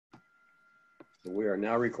We are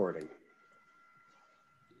now recording.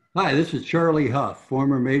 Hi, this is Charlie Hough,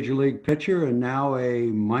 former Major League pitcher and now a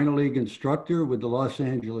minor league instructor with the Los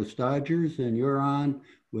Angeles Dodgers, and you're on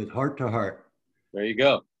with Heart to Heart. There you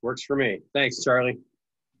go. Works for me. Thanks, Charlie.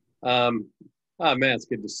 Man, it's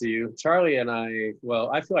good to see you. Charlie and I feel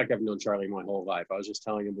like I've known Charlie my whole life. I was just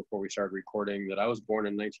telling him before we started recording that I was born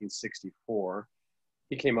in 1964.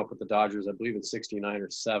 He came up with the Dodgers, I believe, in 69 or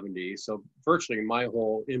 70. So virtually my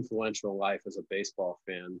whole influential life as a baseball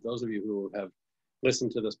fan. Those of you who have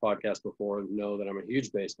listened to this podcast before know that I'm a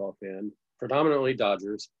huge baseball fan, predominantly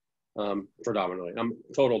Dodgers. I'm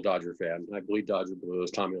a total Dodger fan. I bleed Dodger blue,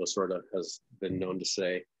 as Tommy Lasorda has been known to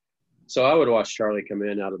say. So I would watch Charlie come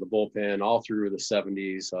in out of the bullpen all through the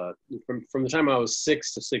 70s. From the time I was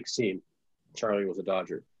 6 to 16, Charlie was a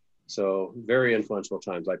Dodger. So very influential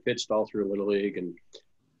times. I pitched all through Little League and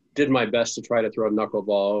did my best to try to throw a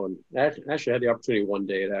knuckleball, and actually had the opportunity one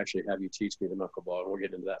day to actually have you teach me the knuckleball, and we'll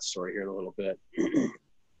get into that story here in a little bit.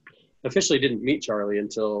 Officially didn't meet Charlie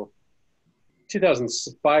until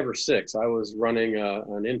 2005 or 6. I was running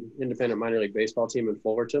an independent minor league baseball team in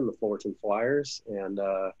Fullerton, the Fullerton Flyers, and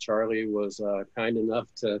Charlie was kind enough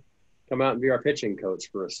to come out and be our pitching coach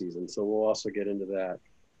for a season, so we'll also get into that.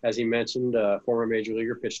 As he mentioned, former major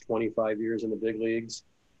leaguer, pitched 25 years in the big leagues,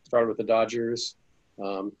 started with the Dodgers.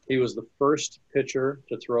 He was the first pitcher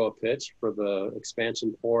to throw a pitch for the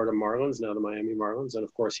expansion Florida Marlins, now the Miami Marlins. And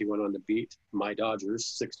of course, he went on to beat my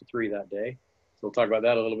Dodgers 6-3 that day. So we'll talk about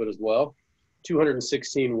that a little bit as well.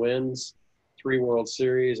 216 wins, 3 World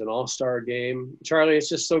Series, an All-Star game. Charlie, it's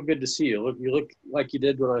just so good to see you. You look like you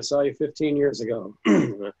did when I saw you 15 years ago.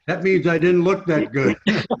 That means I didn't look that good.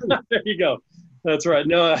 There you go. That's right.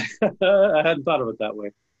 No, I hadn't thought of it that way.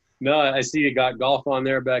 No, I see you got golf on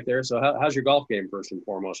there back there. So how's your golf game first and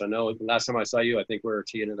foremost? I know the last time I saw you, I think we were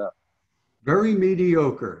teeing it up. Very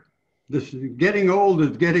mediocre. This is getting old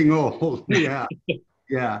is getting old. Yeah.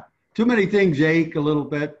 Yeah. Too many things ache a little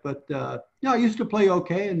bit, but I used to play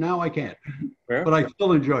okay, and now I can't. Fair. But I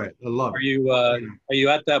still enjoy it. I love it. Are you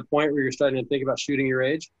at that point where you're starting to think about shooting your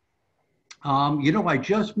age? I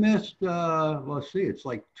just missed, let's see, it's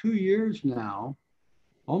like 2 years now,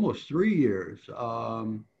 almost 3 years.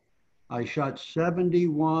 I shot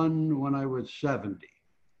 71 when I was 70.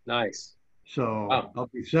 Nice. So wow. I'll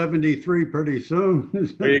be 73 pretty soon.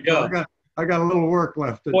 There you go. I got a little work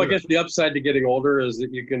left to do. I guess the upside to getting older is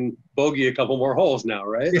that you can bogey a couple more holes now,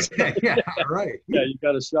 right? Yeah, right. Yeah, you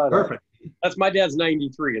got a shot. Perfect. That's my dad's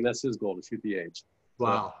 93, and that's his goal, to shoot the age.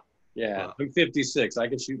 Wow. So, yeah, wow. I'm 56. I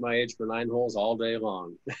can shoot my age for 9 holes all day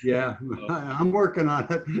long. Yeah, so, I'm working on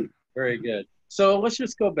it. Very good. So let's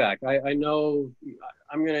just go back. I know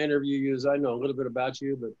I'm going to interview you as I know a little bit about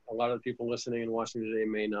you, but a lot of the people listening and watching today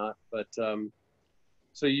may not. But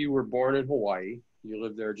so you were born in Hawaii. You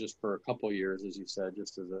lived there just for a couple of years, as you said,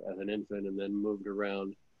 just as an infant, and then moved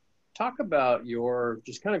around. Talk about your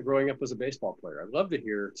just kind of growing up as a baseball player. I'd love to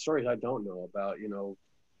hear stories I don't know about.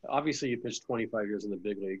 Obviously you pitched 25 years in the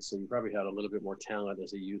big leagues, so you probably had a little bit more talent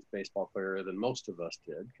as a youth baseball player than most of us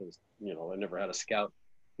did, because, I never had a scout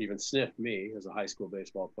even sniff me as a high school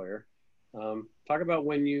baseball player. Talk about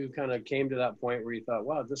when you kind of came to that point where you thought,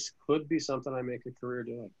 wow, this could be something I make a career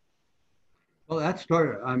doing. Well, that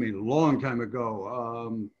started, a long time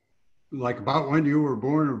ago, like about when you were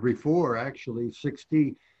born or before, actually.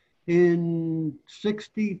 In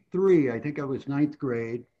 63, I think I was 9th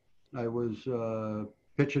grade. I was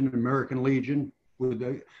pitching American Legion.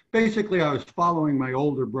 Basically, I was following my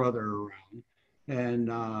older brother around.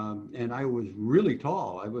 And I was really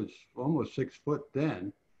tall. I was almost 6 foot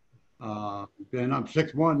then. And I'm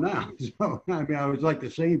 6'1" now. So, I was like the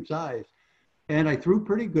same size. And I threw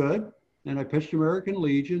pretty good. And I pitched American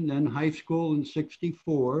Legion. Then high school in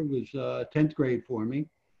 64 was 10th grade for me.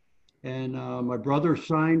 And my brother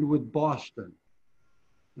signed with Boston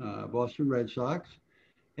Red Sox.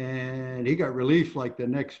 And he got released like the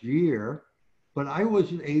next year. But I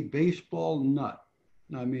was a baseball nut.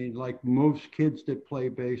 Like most kids that play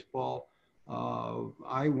baseball,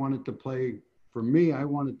 I wanted to play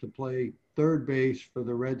third base for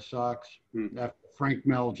the Red Sox after Frank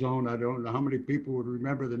Malzone. I don't know how many people would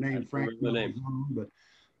remember the name Frank Malzone, but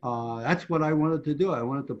that's what I wanted to do. I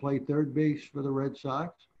wanted to play third base for the Red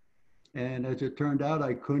Sox. And as it turned out,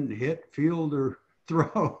 I couldn't hit, field, or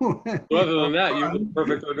throw. Well, other than that, you're the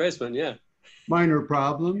perfect third baseman, yeah. Minor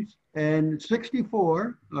problems. And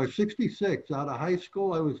 64 or 66, out of high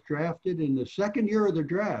school, I was drafted in the second year of the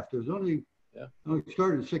draft. It was I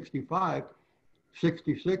started in 65.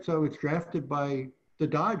 66, I was drafted by the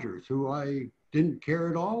Dodgers, who I didn't care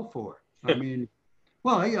at all for.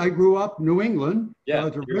 I grew up in New England. Yeah, I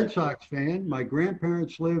was a Red Sox fan. My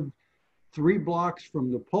grandparents lived 3 blocks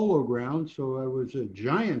from the Polo Grounds, so I was a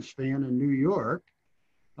Giants fan in New York,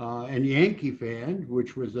 and Yankee fan,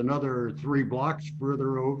 which was another 3 blocks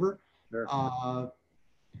further over. Sure.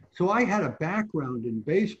 So I had a background in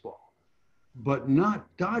baseball, but not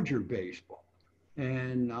Dodger baseball.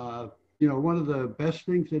 And one of the best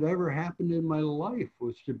things that ever happened in my life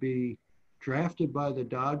was to be drafted by the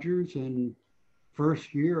Dodgers. And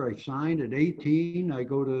first year I signed at 18. I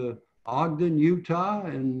go to Ogden, Utah,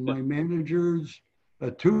 and my manager's a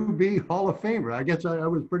 2B Hall of Famer. I guess I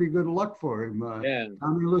was pretty good luck for him. Yeah.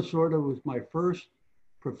 Tommy Lasorda was my first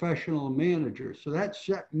professional manager. So that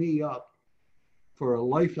set me up for a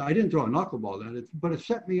lifetime. I didn't throw a knuckleball then, but it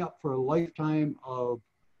set me up for a lifetime of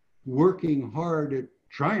working hard at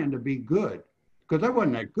trying to be good, because I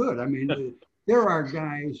wasn't that good. I mean, there are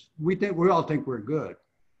guys, we all think we're good,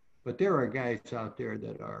 but there are guys out there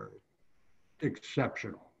that are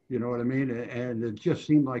exceptional. You know what I mean? And it just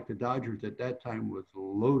seemed like the Dodgers at that time was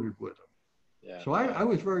loaded with them. Yeah. So I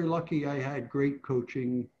was very lucky. I had great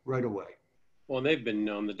coaching right away. Well, and they've been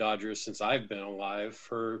known, the Dodgers, since I've been alive,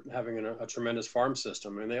 for having a tremendous farm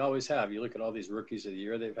system. And they always have. You look at all these rookies of the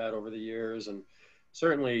year they've had over the years. And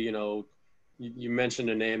certainly, you mentioned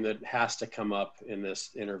a name that has to come up in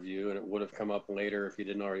this interview, and it would have come up later if you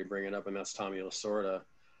didn't already bring it up, and that's Tommy Lasorda.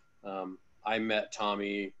 I met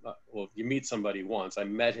Tommy, you meet somebody once. I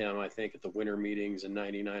met him, I think, at the winter meetings in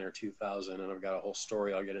 99 or 2000, and I've got a whole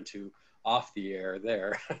story I'll get into off the air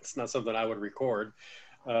there. It's not something I would record.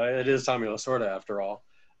 It is Tommy Lasorda, after all.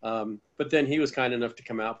 But then he was kind enough to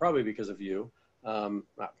come out, probably because of you.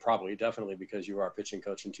 Definitely because you were our pitching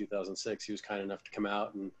coach in 2006. He was kind enough to come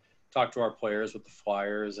out and talk to our players with the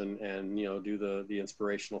flyers and do the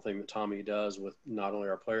inspirational thing that Tommy does with not only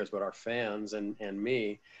our players, but our fans and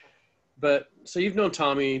me. But so you've known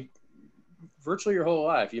Tommy virtually your whole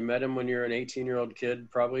life. You met him when you're an 18-year-old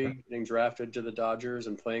kid, probably getting drafted to the Dodgers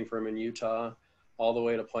and playing for him in Utah, all the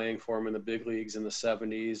way to playing for him in the big leagues in the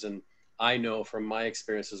 70s. And I know from my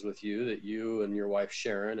experiences with you that you and your wife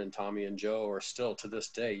Sharon and Tommy and Joe are still, to this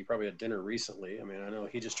day, you probably had dinner recently. I mean, I know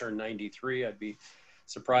he just turned 93. I'd be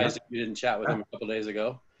surprised if you didn't chat with him a couple of days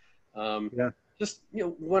ago. Just,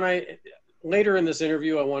 later in this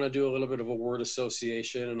interview, I want to do a little bit of a word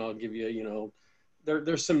association, and I'll give you,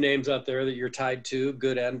 there's some names out there that you're tied to,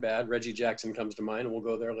 good and bad. Reggie Jackson comes to mind, and we'll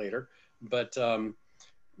go there later. But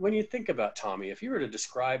when you think about Tommy, if you were to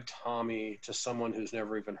describe Tommy to someone who's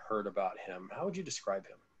never even heard about him, how would you describe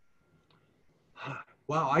him?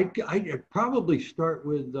 Wow, I'd probably start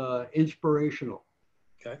with inspirational.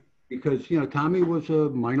 Okay. Because, Tommy was a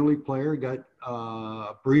minor league player, got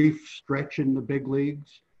a brief stretch in the big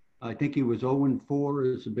leagues. I think he was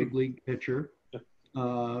 0-4 as a big league pitcher.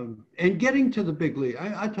 And getting to the big league,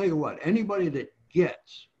 I tell you what, anybody that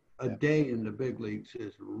gets a day in the big leagues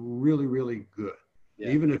is really, really good. Yeah.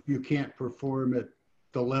 Even if you can't perform at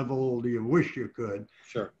the level you wish you could.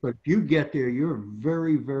 Sure. But if you get there, you're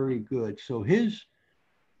very, very good. So his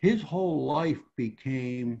whole life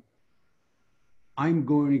became, I'm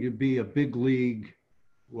going to be a big league,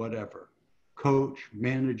 whatever, coach,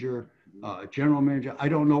 manager, general manager. I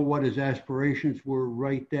don't know what his aspirations were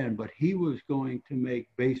right then, but he was going to make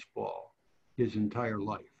baseball his entire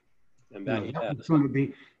life. And that was going to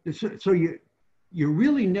be, so you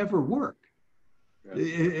really never work. Right.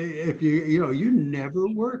 If you never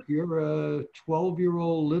work, you're a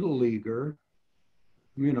 12-year-old little leaguer.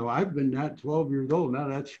 I've been that 12 years old. Now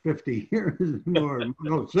that's 50 years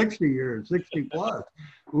or 60 years, 60 plus.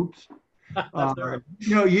 Oops.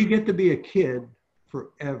 You get to be a kid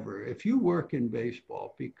forever if you work in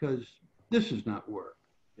baseball, because this is not work.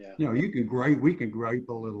 Yeah. You can gripe, we can gripe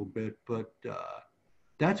a little bit, but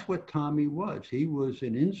that's what Tommy was. He was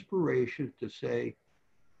an inspiration to say,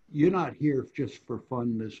 you're not here just for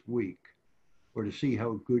fun this week or to see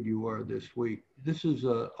how good you are this week. This is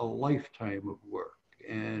a lifetime of work.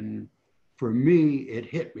 And for me, it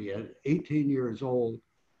hit me at 18 years old.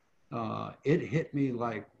 It hit me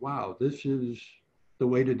like, wow, this is the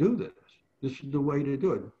way to do this. This is the way to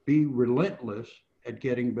do it. Be relentless at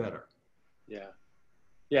getting better. Yeah.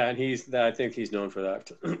 Yeah, and I think he's known for that.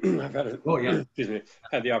 I've had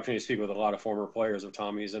had the opportunity to speak with a lot of former players of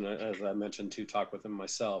Tommy's, and as I mentioned, to talk with him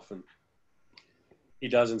myself. And he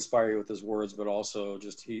does inspire you with his words, but also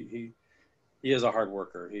just he is a hard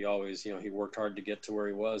worker. He always, he worked hard to get to where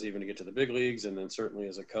he was, even to get to the big leagues, and then certainly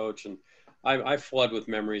as a coach. And I flood with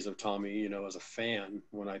memories of Tommy, as a fan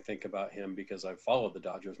when I think about him, because I've followed the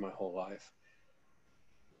Dodgers my whole life.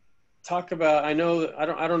 Talk about, I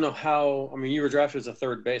don't know how, you were drafted as a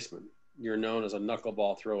third baseman. You're known as a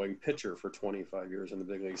knuckleball throwing pitcher for 25 years in the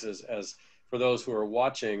big leagues. As for those who are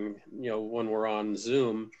watching, when we're on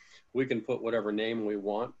Zoom, we can put whatever name we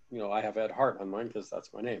want. You know, I have Ed Hart on mine because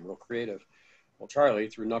that's my name, real creative. Well, Charlie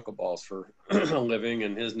threw knuckleballs for a living,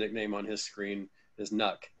 and his nickname on his screen is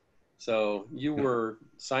Nuck. So you were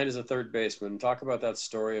signed as a third baseman. Talk about that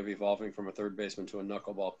story of evolving from a third baseman to a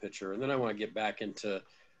knuckleball pitcher. And then I want to get back into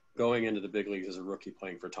going into the big leagues as a rookie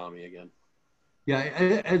playing for Tommy again. Yeah,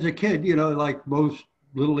 as a kid, you know, like most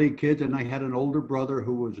little league kids, and I had an older brother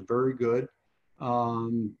who was very good.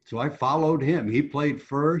 So I followed him. He played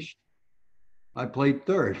first. I played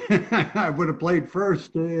third. I would have played first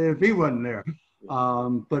if he wasn't there.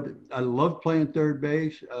 But I loved playing third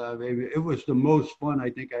base. It was the most fun I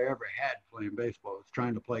think I ever had playing baseball. Was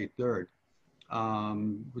trying to play third.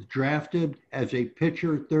 Was drafted as a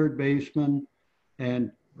pitcher, third baseman,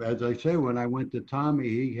 and as I say, when I went to Tommy,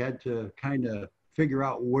 he had to kind of figure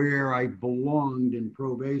out where I belonged in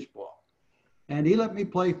pro baseball, and he let me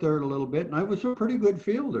play third a little bit, and I was a pretty good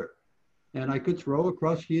fielder. And I could throw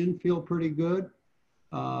across the infield pretty good.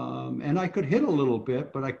 And I could hit a little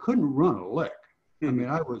bit, but I couldn't run a lick. I mean,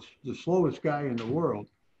 I was the slowest guy in the world,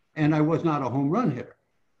 and I was not a home run hitter.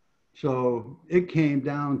 So it came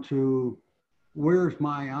down to where's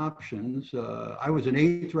my options. I was an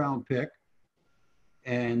 8th round pick,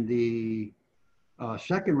 and the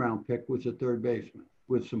 2nd round pick was a third baseman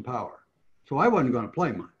with some power. So I wasn't going to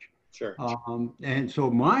play much. Sure. And so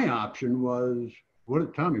my option was,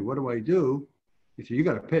 Tommy, what do I do? He said, you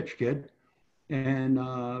got to pitch, kid. And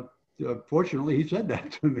fortunately, he said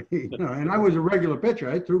that to me. You know, and I was a regular pitcher.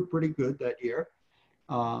 I threw pretty good that year,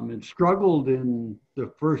 and struggled in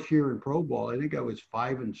the first year in pro ball. I think I was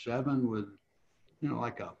 5-7 with, you know,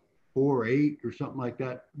 like a 4.8 or something like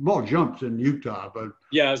that. Ball jumps in Utah, but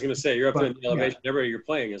yeah, I was going to say you're up there in the elevation. Yeah. Everybody you're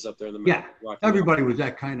playing is up there in the middle. Yeah, everybody was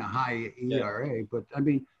that kind of high ERA, yeah. But I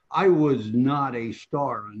mean, I was not a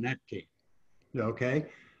star on that team. Okay.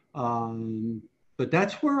 But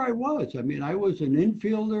that's where I was. I mean, I was an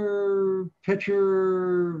infielder,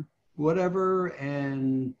 pitcher, whatever.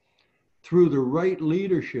 And through the right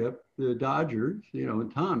leadership, the Dodgers, you know,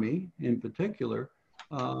 and Tommy in particular,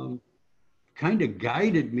 kind of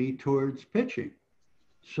guided me towards pitching.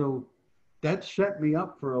 So that set me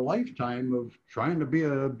up for a lifetime of trying to be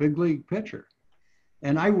a big league pitcher.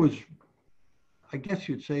 And I was, I guess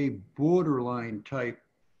you'd say, borderline type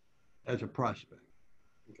as a prospect.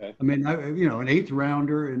 Okay. I mean, you know, an 8th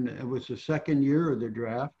rounder, and it was the 2nd year of the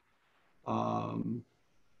draft. You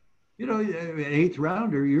know, an 8th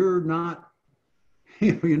rounder, you're not,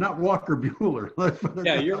 you know, you're not Walker Buehler.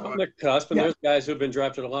 Yeah, you're on the cusp, and there's guys who've been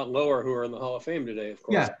drafted a lot lower who are in the Hall of Fame today, of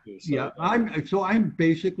course. Yeah, too, so, yeah. I'm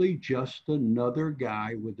basically just another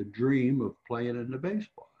guy with a dream of playing in the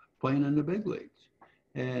baseball, playing in the big leagues,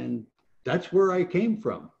 and that's where I came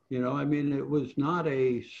from. You know, I mean, it was not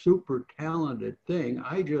a super talented thing.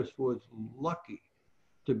 I just was lucky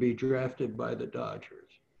to be drafted by the Dodgers.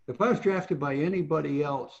 If I was drafted by anybody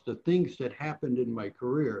else, the things that happened in my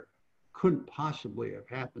career couldn't possibly have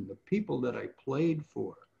happened. The people that I played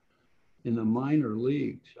for in the minor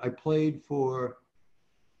leagues, I played for,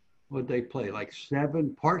 what they play, like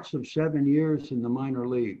 7 years in the minor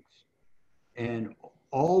leagues. And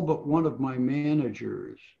all but one of my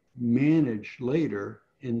managers managed later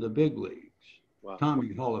in the big leagues. Wow.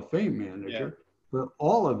 Tommy, Hall of Fame manager, but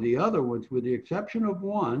all of the other ones, with the exception of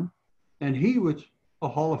one, and he was a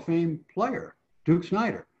Hall of Fame player, Duke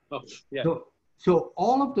Snider. Oh, yeah. So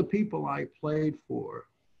all of the people I played for,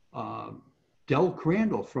 Del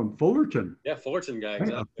Crandall from Fullerton. Yeah, Fullerton guy,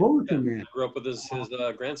 exactly. A Fullerton man. Grew up with his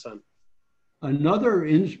grandson. Another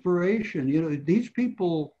inspiration. You know, these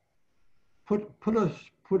people put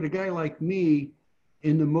a guy like me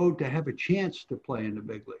in the mode to have a chance to play in the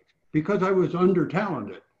big leagues because I was under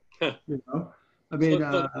talented. You know, I mean,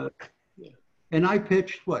 and I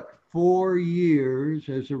pitched 4 years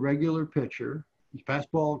as a regular pitcher.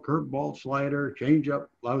 Fastball, curveball, slider, changeup,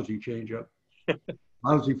 lousy changeup,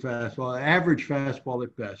 lousy fastball, average fastball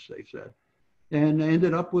at best, they said, and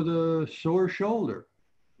ended up with a sore shoulder.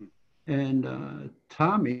 And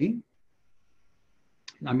Tommy,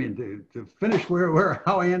 I mean, to finish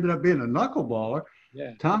how I ended up being a knuckleballer.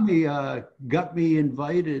 Yeah. Tommy got me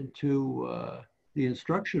invited to the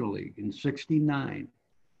Instructional League in '69.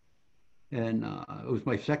 And it was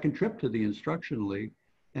my 2nd trip to the Instructional League,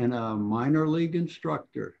 and a minor league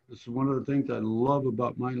instructor. This is one of the things I love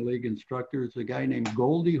about minor league instructors, a guy named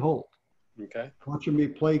Goldie Holt. Okay. Watching me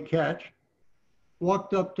play catch,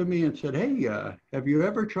 walked up to me and said, hey, have you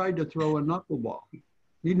ever tried to throw a knuckleball?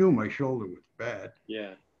 He knew my shoulder was bad.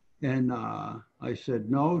 Yeah. And I said,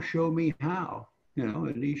 no, show me how. You know,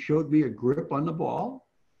 and he showed me a grip on the ball.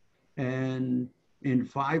 And in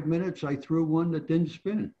 5 minutes, I threw one that didn't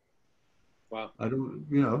spin. Wow. I don't,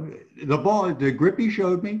 the ball, the grip he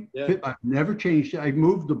showed me, Yeah. I've never changed it. I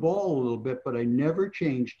moved the ball a little bit, but I never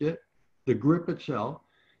changed it, the grip itself.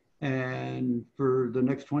 And for the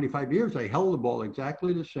next 25 years, I held the ball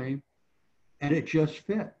exactly the same, and it just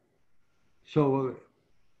fit. So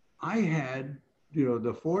I had,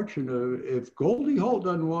 the fortune of, if Goldie Holt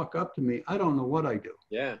doesn't walk up to me, I don't know what I do.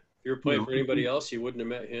 Yeah. If you were playing for anybody else, you wouldn't have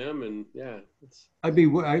met him. And yeah. I'd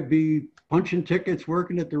be punching tickets,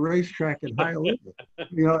 working at the racetrack at Hialeah.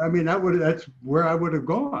 I mean, that's where I would have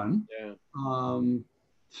gone. Yeah.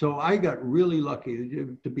 So I got really lucky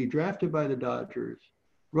to be drafted by the Dodgers,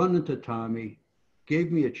 run into Tommy,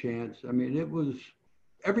 gave me a chance. I mean,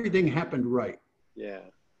 everything happened right. Yeah.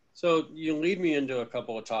 So you lead me into a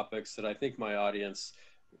couple of topics that I think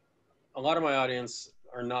a lot of my audience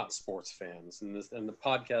are not sports fans, and the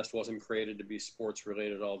podcast wasn't created to be sports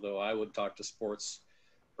related, although I would talk to sports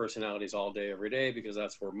personalities all day, every day, because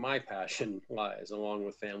that's where my passion lies, along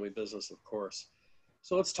with family business, of course.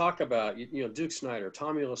 So let's talk about, Duke Snider,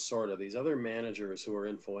 Tommy Lasorda, these other managers who are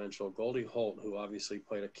influential, Goldie Holt, who obviously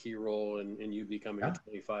played a key role in you becoming a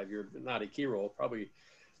 25-year, not a key role, probably,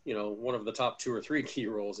 one of the top 2 or 3 key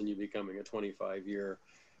roles in you becoming a 25-year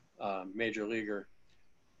major leaguer.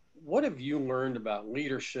 What have you learned about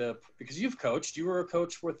leadership? Because you've coached, you were a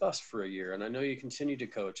coach with us for a year, and I know you continue to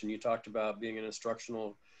coach, and you talked about being an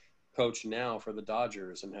instructional coach now for the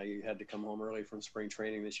Dodgers and how you had to come home early from spring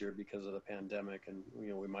training this year because of the pandemic. And,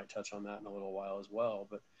 we might touch on that in a little while as well.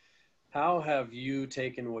 But how have you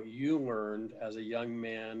taken what you learned as a young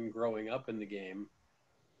man growing up in the game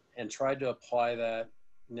and tried to apply that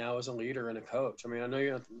now as a leader and a coach? I mean, I know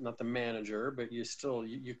you're not the manager, but you still,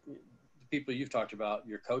 the people you've talked about,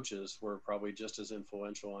 your coaches, were probably just as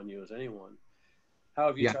influential on you as anyone. How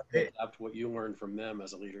have you tried to adapt what you learned from them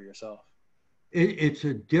as a leader yourself? It's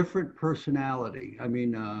a different personality. I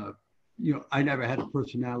mean, I never had a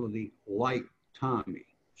personality like Tommy.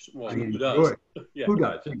 Well, who does? Yeah. Who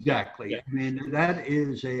does? Exactly. Yeah. I mean, that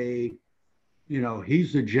is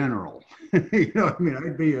he's a general. I mean,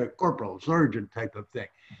 I'd be a corporal, sergeant type of thing.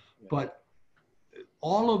 Yeah. But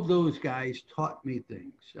all of those guys taught me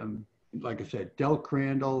things. Like I said, Del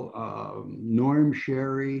Crandall, Norm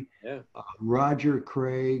Sherry, Roger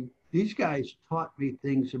Craig. These guys taught me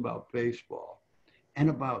things about baseball and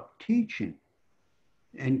about teaching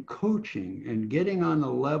and coaching and getting on the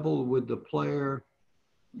level with the player.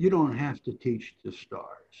 You don't have to teach the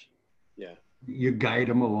stars. Yeah. You guide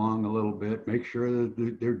them along a little bit, make sure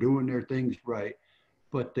that they're doing their things right.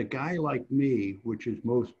 But the guy like me, which is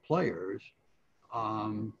most players,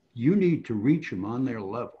 you need to reach them on their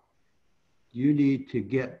level. You need to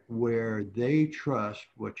get where they trust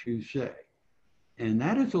what you say. And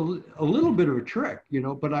that is a little bit of a trick,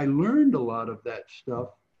 but I learned a lot of that stuff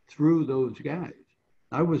through those guys.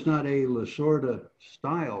 I was not a Lasorda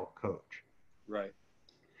style coach. Right.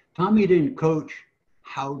 Tommy didn't coach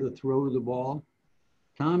how to throw the ball.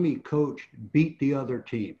 Tommy coached beat the other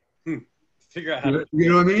team. Figure out how to. You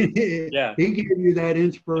know what I mean? Yeah. He gave you that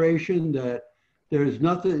inspiration that there's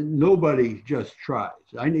nobody just tries.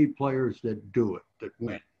 I need players that do it, that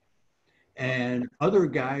win. And other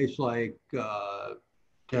guys like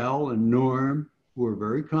Del and Norm were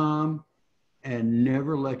very calm and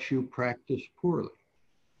never let you practice poorly.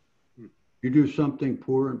 You do something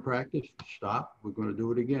poor in practice, stop, we're going to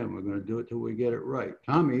do it again. We're going to do it till we get it right.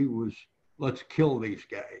 Tommy was, let's kill these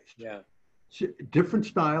guys. Yeah. Different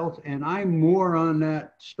styles, and I'm more on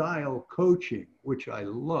that style coaching, which I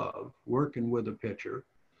love, working with a pitcher,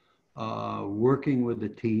 working with a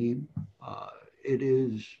team. It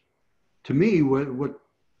is, to me,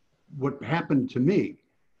 what happened to me,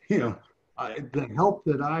 the help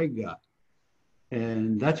that I got.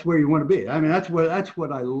 And that's where you want to be. I mean, that's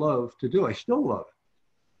what I love to do. I still love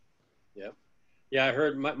it. Yeah. Yeah. I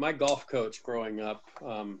heard my golf coach growing up,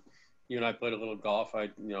 you and I played a little golf. I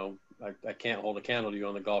can't hold a candle to you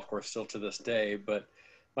on the golf course still to this day, but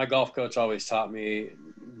my golf coach always taught me,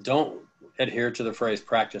 don't adhere to the phrase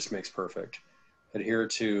practice makes perfect. Adhere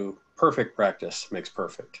to perfect practice makes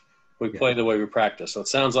perfect. We play the way we practice. So it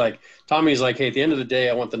sounds like Tommy's like, hey, at the end of the day,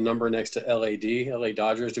 I want the number next to LA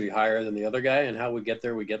Dodgers to be higher than the other guy, and how we get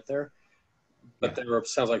there, we get there. But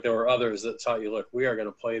sounds like there were others that taught you, look, we are going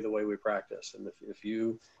to play the way we practice. And if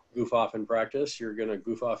you goof off in practice, you're going to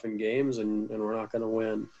goof off in games, and we're not going to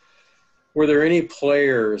win. Were there any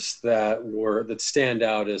players that stand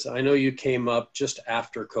out? As I know you came up just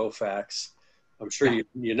after Koufax. I'm sure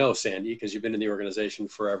you know Sandy because you've been in the organization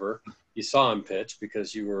forever. You saw him pitch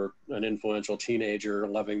because you were an influential teenager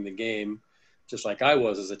loving the game, just like I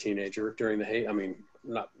was as a teenager during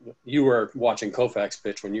you were watching Koufax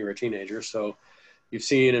pitch when you were a teenager. So you've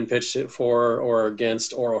seen and pitched it for or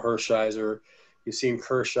against Oral Hershiser. You've seen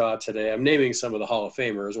Kershaw today. I'm naming some of the Hall of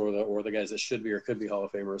Famers or the guys that should be or could be Hall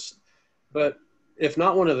of Famers. But if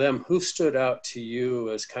not one of them, who stood out to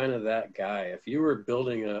you as kind of that guy? If you were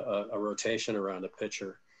building a rotation around a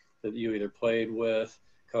pitcher that you either played with,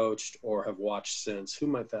 coached, or have watched since, who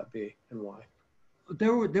might that be and why?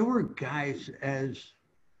 There were guys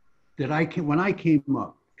when I came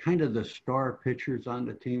up, kind of the star pitchers on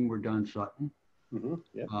the team were Don Sutton,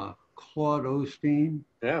 Yeah. Claude Osteen.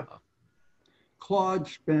 Yeah. Claude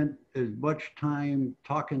spent as much time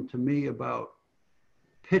talking to me about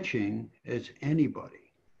pitching as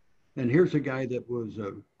anybody. And here's a guy that was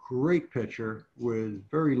a great pitcher with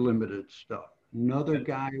very limited stuff. Another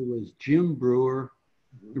guy was Jim Brewer,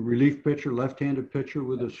 the relief pitcher, left-handed pitcher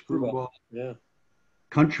with a screwball. Yeah.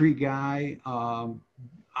 Country guy.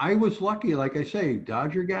 I was lucky, like I say,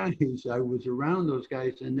 Dodger guys. I was around those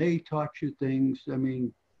guys, and they taught you things. I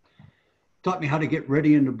mean, taught me how to get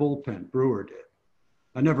ready in the bullpen. Brewer did.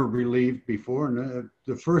 I never relieved before, and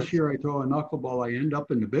the first year I throw a knuckleball, I end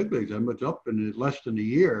up in the big leagues. I was up in less than a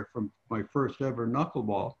year from my first ever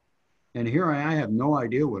knuckleball, and here I have no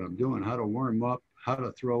idea what I'm doing, how to warm up, how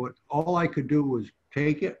to throw it. All I could do was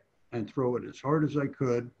take it and throw it as hard as I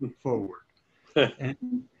could forward.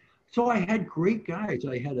 And so I had great guys.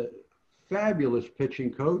 I had a fabulous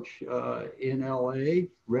pitching coach in LA,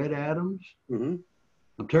 Red Adams. Mm-hmm.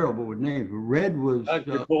 I'm terrible with names. Red was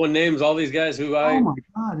you're pulling names, all these guys who oh my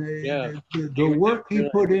God. The work he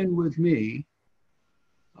put in with me,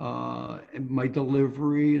 and my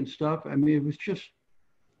delivery and stuff, I mean, it was just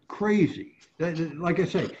crazy. Like I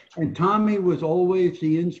say, and Tommy was always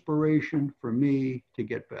the inspiration for me to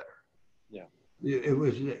get better. Yeah. It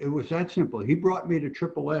was that simple. He brought me to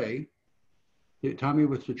AAA. Tommy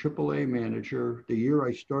was the AAA manager the year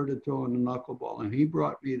I started throwing the knuckleball, and he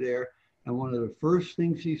brought me there. And one of the first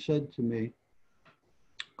things he said to me,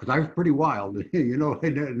 because I was pretty wild, you know, I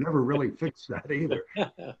never really fixed that either.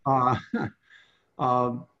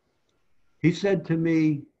 He said to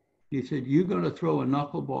me, he said, "You're going to throw a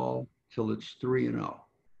knuckleball till it's 3-0.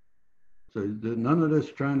 So none of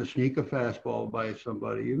this trying to sneak a fastball by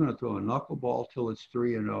somebody. You're going to throw a knuckleball till it's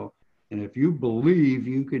 3-0. And if you believe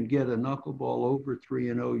you can get a knuckleball over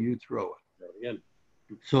 3-0, you throw it." Again.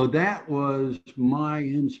 So that was my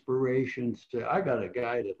inspiration. I got a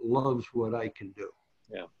guy that loves what I can do.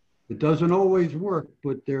 Yeah. It doesn't always work,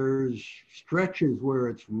 but there's stretches where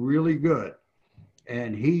it's really good.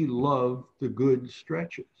 And he loved the good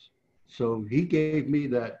stretches. So he gave me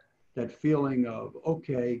that feeling of,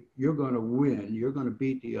 okay, you're going to win. You're going to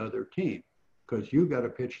beat the other team because you got a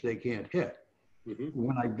pitch they can't hit. Mm-hmm.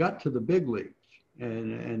 When I got to the big leagues,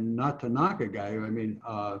 and not to knock a guy, I mean,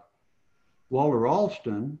 Walter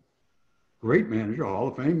Alston, great manager, Hall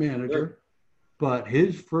of Fame manager, sure. But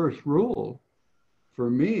his first rule for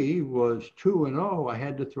me was 2-0. I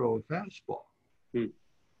had to throw a fastball. You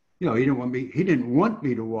know, he didn't want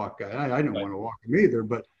me to walk. I didn't want to walk him either,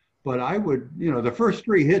 but I would, you know, the first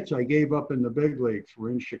 3 hits I gave up in the big leagues were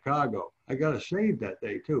in Chicago. I got a save that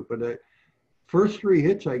day too, but the first 3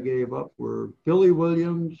 hits I gave up were Billy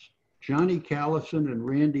Williams, Johnny Callison, and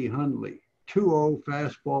Randy Hundley. 2-0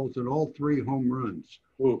 fastballs and all 3 home runs.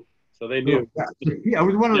 Ooh, so they knew. Yeah, it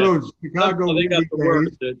was one of those Chicago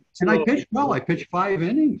days. And I pitched well. I pitched 5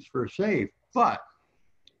 innings for a save, but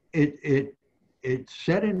it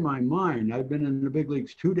set in my mind. I've been in the big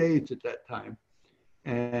leagues 2 days at that time,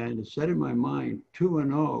 and it set in my mind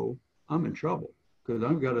 2-0. I'm in trouble because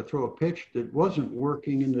I've got to throw a pitch that wasn't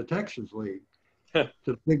working in the Texas League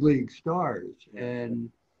to big league stars,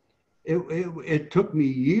 and it took me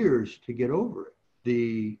years to get over it.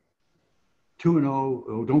 The 2-0,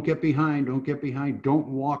 oh, don't get behind, don't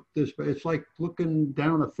walk this way. It's like looking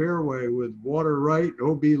down a fairway with water right,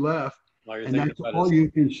 OB left, and that's all you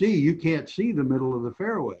can see. You can't see the middle of the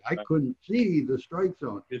fairway. I couldn't see the strike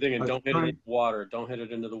zone. You're thinking, don't hit it into the water, don't hit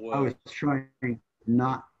it into the wood. I was trying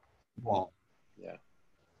not to ball. Yeah.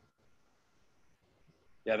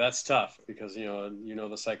 Yeah, that's tough because, you know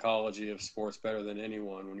the psychology of sports better than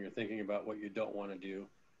anyone when you're thinking about what you don't want to do.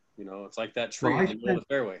 You know, it's like that tree in the middle of the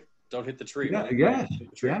fairway. Don't hit the tree. Yeah, yes,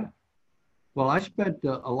 yeah. Well, I spent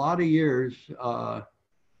a lot of years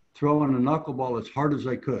throwing a knuckleball as hard as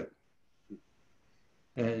I could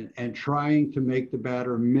and trying to make the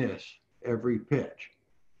batter miss every pitch.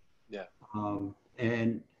 Yeah.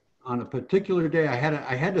 And on a particular day, I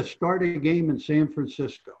had to start a game in San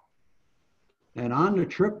Francisco. And on the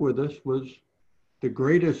trip with us was the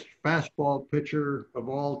greatest fastball pitcher of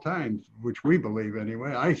all time, which we believe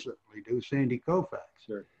anyway. I certainly do, Sandy Koufax.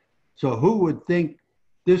 Sure. So who would think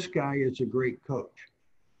this guy is a great coach?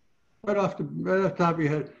 Right off the top of your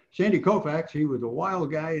head, Sandy Koufax, he was a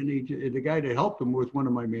wild guy, and the guy that helped him was one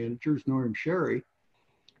of my managers, Norm Sherry.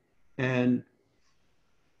 And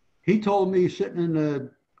he told me sitting in the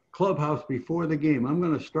clubhouse before the game, I'm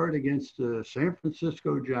going to start against the San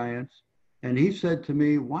Francisco Giants. And he said to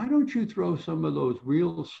me, why don't you throw some of those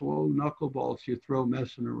real slow knuckleballs you throw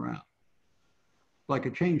messing around, like a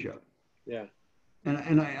changeup? Yeah.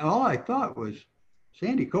 And all I thought was,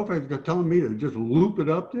 Sandy Koufax was telling me to just loop it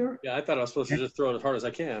up there. Yeah, I thought I was supposed to just throw it as hard as I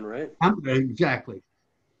can, right? Exactly.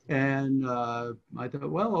 And I thought,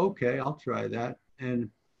 well, okay, I'll try that. And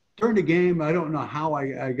during the game, I don't know how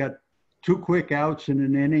I got two quick outs in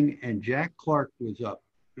an inning, and Jack Clark was up.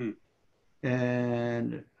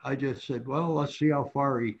 And I just said, well, let's see how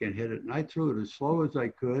far he can hit it. And I threw it as slow as I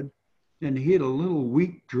could. And he had a little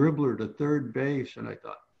weak dribbler to third base. And I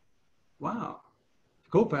thought, wow,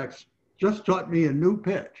 Koufax just taught me a new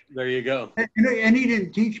pitch. There you go. And he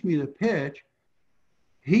didn't teach me the pitch.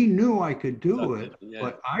 He knew I could do it,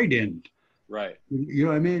 but I didn't. Right. You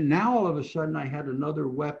know what I mean? Now all of a sudden I had another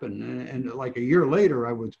weapon, and like a year later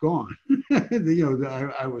I was gone.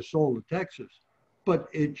 I was sold to Texas, but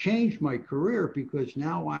it changed my career because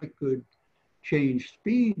now I could change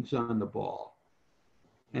speeds on the ball,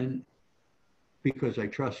 and because I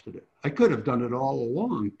trusted it. I could have done it all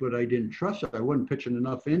along, but I didn't trust it. I wasn't pitching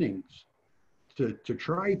enough innings to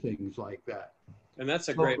try things like that. And that's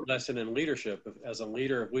a great lesson in leadership. As a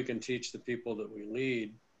leader, if we can teach the people that we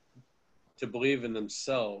lead to believe in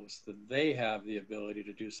themselves, that they have the ability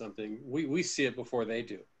to do something, we see it before they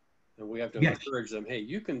do. And we have to encourage them, hey,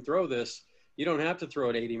 you can throw this. You don't have to throw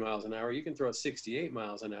it 80 miles an hour. You can throw it 68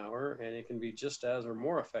 miles an hour, and it can be just as or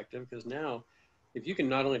more effective, because now if you can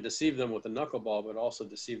not only deceive them with the knuckleball, but also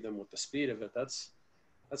deceive them with the speed of it, that's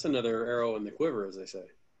another arrow in the quiver, as they say.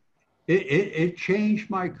 It changed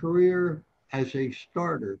my career as a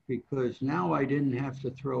starter, because now I didn't have to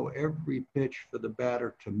throw every pitch for the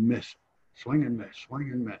batter to miss. Swing and miss, swing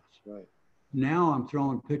and miss. Right. Now I'm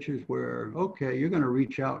throwing pitches where, okay, you're going to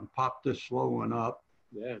reach out and pop this slow one up.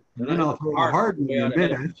 Yeah. And then I'll throw a hard one in a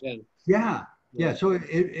minute. Yeah. So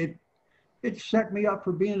it set me up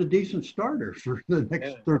for being a decent starter for the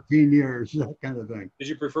next 13 years, that kind of thing. Did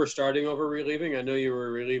you prefer starting over relieving? I know you were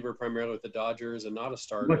a reliever primarily with the Dodgers and not a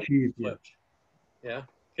starter. Much easier. Yeah.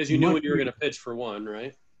 Because you knew when you were going to pitch for one,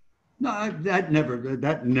 right? No, that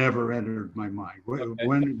never entered my mind. Okay.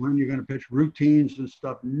 When you're going to pitch, routines and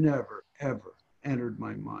stuff never, ever entered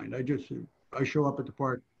my mind. I show up at the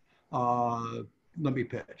park, let me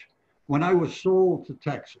pitch. When I was sold to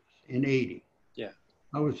Texas in 80,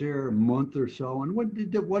 I was there a month or so, and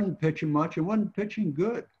wasn't pitching much and wasn't pitching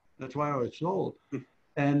good. That's why I was sold.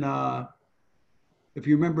 And if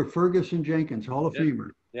you remember Ferguson Jenkins, Hall of Famer,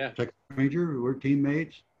 Texas Ranger, we were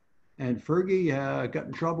teammates. And Fergie got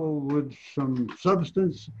in trouble with some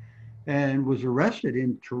substance and was arrested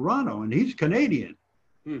in Toronto. And he's Canadian.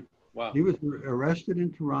 Wow. He was arrested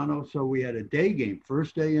in Toronto. So we had a day game,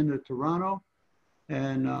 first day into Toronto.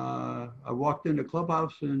 And I walked in the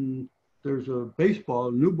clubhouse, and there's a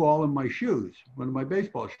new ball in my shoes, one of my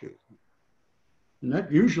baseball shoes. And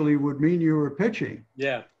that usually would mean you were pitching.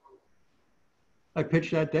 Yeah. I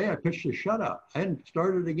pitched that day. I pitched a shutout. I hadn't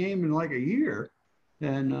started a game in like a year.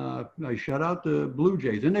 And I shut out the Blue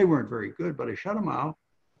Jays. And they weren't very good, but I shut them out.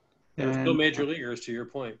 They're still major leaguers, to your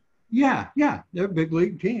point. Yeah. They're a big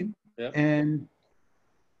league team. Yep. And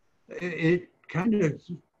it kind of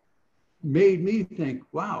made me think,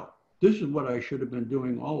 wow, this is what I should have been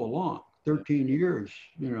doing all along. 13 years,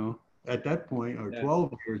 at that point, or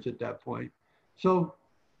 12 years at that point. So,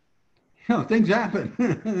 things happen.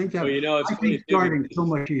 Things happen. Well, it's funny, starting so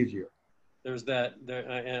much easier. There's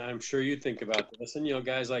and I'm sure you think about this. And,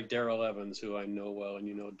 guys like Darrell Evans, who I know well,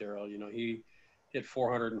 and Darrell, he hit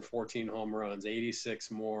 414 home runs, 86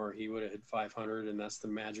 more. He would have hit 500, and that's the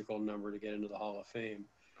magical number to get into the Hall of Fame.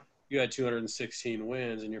 You had 216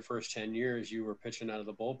 wins in your first 10 years. You were pitching out of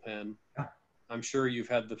the bullpen. Yeah. I'm sure you've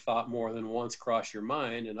had the thought more than once cross your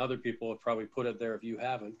mind, and other people have probably put it there if you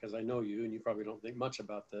haven't, because I know you, and you probably don't think much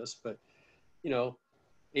about this, but,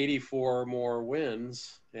 84 more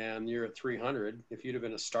wins, and you're at 300. If you'd have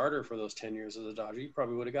been a starter for those 10 years as a Dodger, you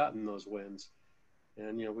probably would have gotten those wins.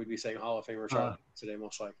 And, we'd be saying Hall of Famer today,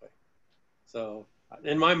 most likely. So,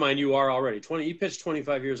 in my mind, you are already. You pitched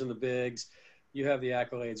 25 years in the bigs. You have the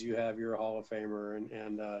accolades. You're a Hall of Famer,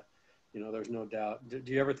 and there's no doubt. Do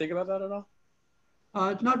you ever think about that at all?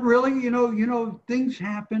 Not really. Things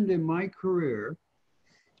happened in my career.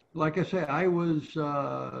 Like I say, I was,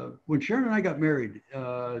 when Sharon and I got married,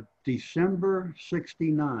 December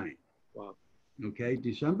 69. Wow. Okay,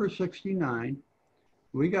 December 69,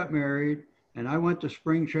 we got married. And I went to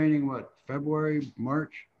spring training, what, February,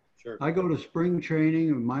 March? Sure. I go to spring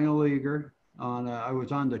training, a minor leaguer. I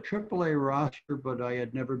was on the AAA roster, but I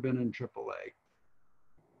had never been in AAA.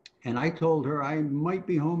 And I told her I might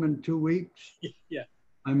be home in 2 weeks. Yeah.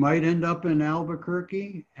 I might end up in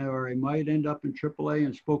Albuquerque, or I might end up in AAA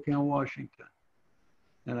in Spokane, Washington.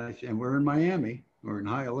 And we're in Miami or in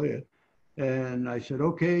Hialeah. And I said,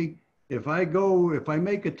 okay, if I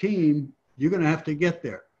make a team, you're going to have to get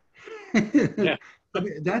there. Yeah. I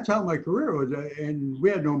mean, that's how my career was. And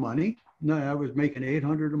we had no money. No, I was making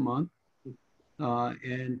 $800 a month.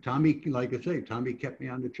 And Tommy, like I say, Tommy kept me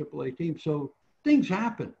on the AAA team. So things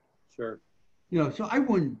happen. Sure. So I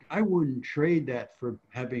wouldn't trade that for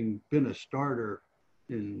having been a starter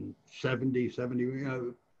in 70.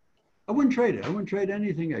 I wouldn't trade it. I wouldn't trade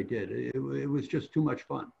anything I did. It was just too much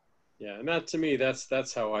fun. Yeah, and that to me,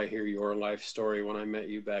 that's how I hear your life story when I met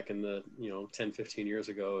you back in the 10, 15 years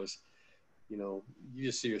ago. Is you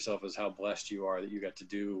just see yourself as how blessed you are that you got to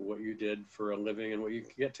do what you did for a living and what you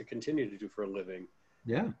get to continue to do for a living.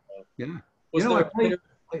 Yeah, yeah. Was I there played.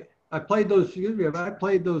 I played those. Excuse me. I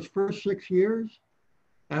played those first 6 years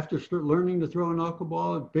after learning to throw a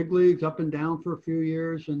knuckleball at big leagues, up and down for a few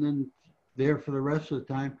years, and then there for the rest of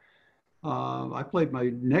the time. I played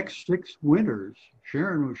my next 6 winters.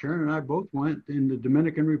 Sharon and I both went in the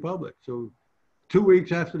Dominican Republic. So 2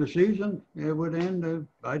 weeks after the season, it would end.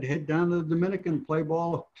 I'd head down to the Dominican, play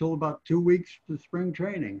ball till about 2 weeks to spring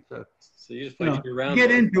training. So you just played year round. You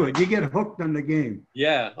get into it. You get hooked on the game.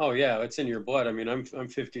 Yeah. Oh, yeah. It's in your blood. I mean, I'm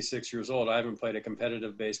 56 years old. I haven't played a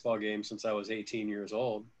competitive baseball game since I was 18 years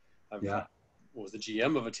old. I was the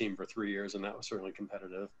GM of a team for 3 years, and that was certainly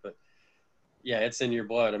competitive. But yeah, it's in your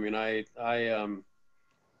blood. I mean, I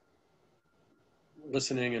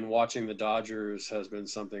listening and watching the Dodgers has been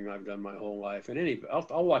something I've done my whole life. And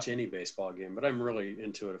I'll watch any baseball game, but I'm really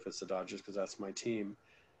into it if it's the Dodgers because that's my team.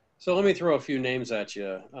 So let me throw a few names at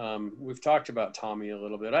you. We've talked about Tommy a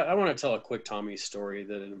little bit. I want to tell a quick Tommy story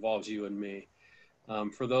that involves you and me.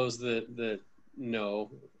 For those that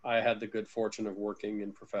know, I had the good fortune of working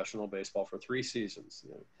in professional baseball for 3 seasons.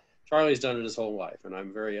 Charlie's done it his whole life, and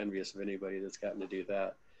I'm very envious of anybody that's gotten to do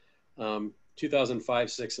that.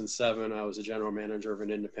 2005, 6, and 7, I was a general manager of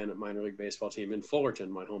an independent minor league baseball team in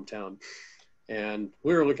Fullerton, my hometown. And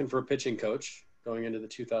we were looking for a pitching coach going into the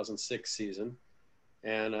 2006 season.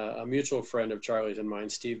 And a mutual friend of Charlie's and mine,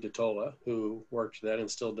 Steve DeTola, who worked then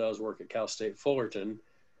and still does work at Cal State Fullerton,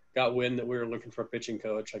 got wind that we were looking for a pitching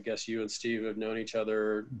coach. I guess you and Steve have known each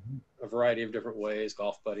other a variety of different ways,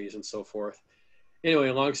 golf buddies and so forth. Anyway,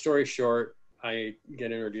 long story short, I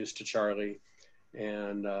get introduced to Charlie,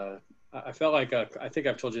 and I felt like I think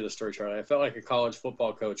I've told you the story, Charlie. I felt like a college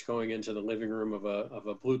football coach going into the living room of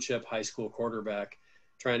a blue chip high school quarterback,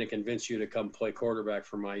 trying to convince you to come play quarterback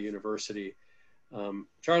for my university.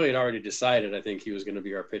 Charlie had already decided, I think, he was going to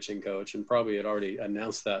be our pitching coach, and probably had already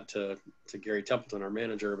announced that to Gary Templeton, our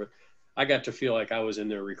manager. But I got to feel like I was in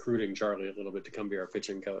there recruiting Charlie a little bit to come be our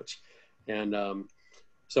pitching coach. And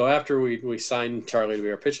so after we signed Charlie to be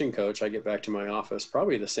our pitching coach, I get back to my office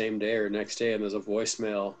probably the same day or next day, and there's a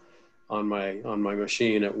voicemail on my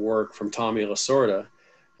machine at work from Tommy Lasorda.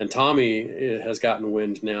 And Tommy has gotten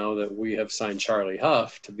wind now that we have signed Charlie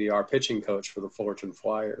Hough to be our pitching coach for the Fullerton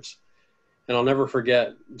Flyers. And I'll never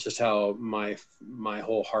forget just how my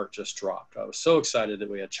whole heart just dropped. I was so excited that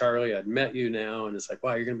we had Charlie. I'd met you now, and it's like,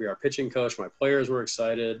 wow, you're going to be our pitching coach. My players were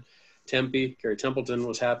excited. Gary Templeton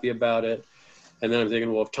was happy about it. And then I'm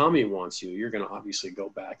thinking, well, if Tommy wants you, you're going to obviously go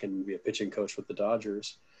back and be a pitching coach with the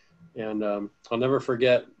Dodgers. And I'll never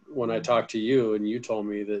forget when I talked to you and you told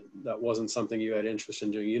me that that wasn't something you had interest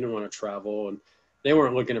in doing. You didn't want to travel, and they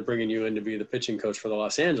weren't looking at bringing you in to be the pitching coach for the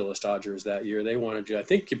Los Angeles Dodgers that year. They wanted you, I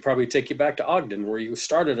think, you'd probably take you back to Ogden, where you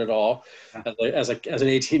started it all as an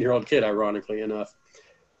 18-year-old kid, ironically enough.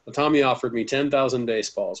 Well, Tommy offered me 10,000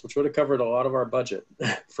 baseballs, which would have covered a lot of our budget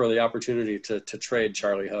for the opportunity to trade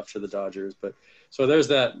Charlie Hough to the Dodgers. But so there's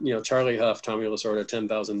that, Charlie Hough, Tommy Lasorda,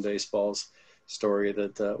 10,000 baseballs story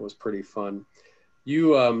that was pretty fun.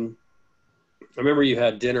 You, I remember you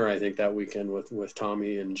had dinner, I think, that weekend with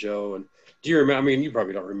Tommy and Joe. And do you remember? I mean, you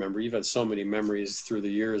probably don't remember. You've had so many memories through the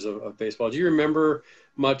years of baseball. Do you remember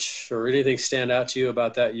much or anything stand out to you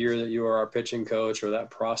about that year that you were our pitching coach, or that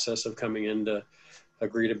process of coming in to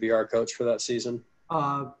agree to be our coach for that season?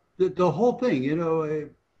 The whole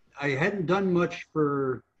thing, I hadn't done much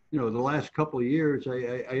for, the last couple of years.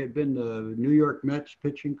 I had been the New York Mets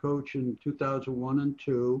pitching coach in 2001 and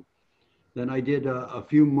 2. Then I did a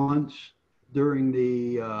few months during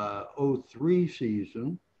the 03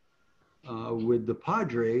 season with the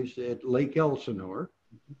Padres at Lake Elsinore.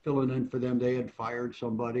 filling in for them. They had fired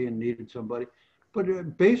somebody and needed somebody.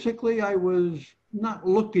 But basically, I was not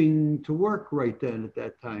looking to work right then at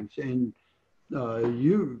that time. And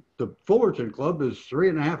the Fullerton Club is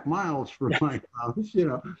 3.5 miles from my house, you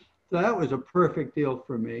know. So that was a perfect deal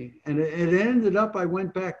for me. And it ended up, I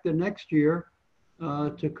went back the next year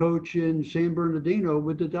to coach in San Bernardino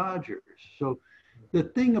with the Dodgers. So the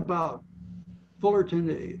thing about Fullerton,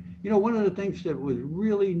 you know, one of the things that was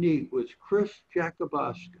really neat was Chris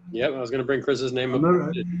Jacobaska. Yep, I was going to bring Chris's name up.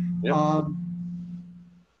 Remember, Yep.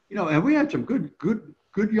 you know, and we had some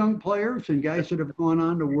good young players and guys that have gone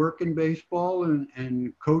on to work in baseball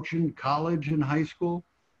and coach in college and high school.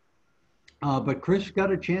 But Chris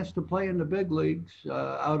got a chance to play in the big leagues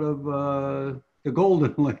out of the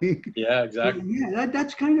Golden League. Yeah, So, exactly. yeah,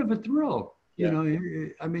 that's kind of a thrill. You Yeah. know,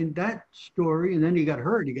 I mean, that story, and then he got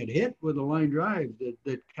hurt. He got hit with a line drive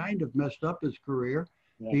that kind of messed up his career.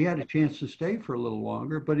 Yeah. He had a chance to stay for a little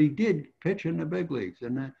longer, but he did pitch in the big leagues,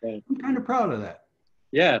 and I'm kind of proud of that.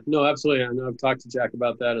 Yeah, no, absolutely. I know I've talked to Jack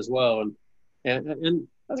about that as well. And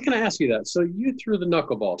I was going to ask you that. So you threw the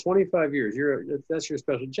knuckleball 25 years. That's your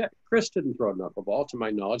special. Jack, Chris didn't throw a knuckleball, to my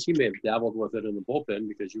knowledge. He may have dabbled with it in the bullpen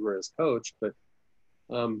because you were his coach. But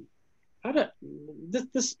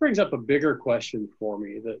this brings up a bigger question for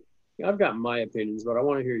me that I've got my opinions, but I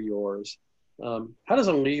want to hear yours. How does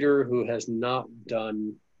a leader who has not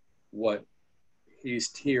done what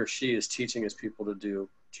he or she is teaching his people to do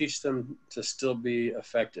teach them to still be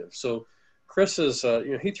effective? So Chris is,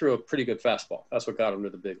 he threw a pretty good fastball. That's what got him to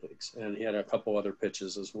the big leagues. And he had a couple other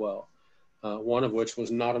pitches as well, one of which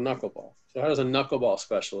was not a knuckleball. So how does a knuckleball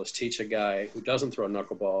specialist teach a guy who doesn't throw a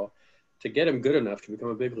knuckleball to get him good enough to become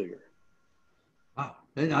a big leaguer? Wow.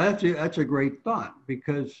 And that's a great thought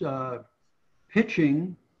because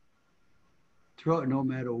pitching, no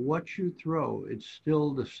matter what you throw, it's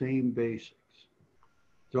still the same basics.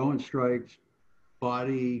 Throwing strikes,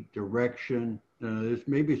 body, direction. There's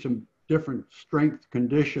maybe some different strength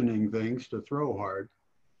conditioning things to throw hard,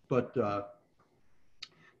 but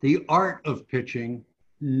the art of pitching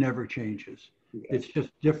never changes. Okay. It's just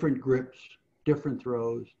different grips, different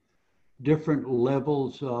throws, different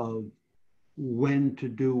levels of when to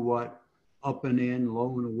do what, up and in,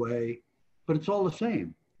 low and away, but it's all the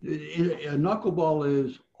same. A knuckleball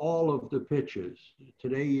is all of the pitches.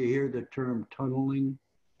 Today you hear the term tunneling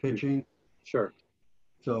pitching. Sure.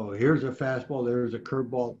 So here's a fastball, there's a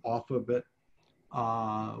curveball off of it.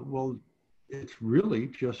 Well, it's really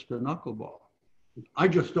just a knuckleball. I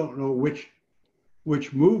just don't know which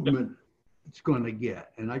movement it's going to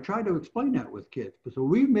get. And I try to explain that with kids. So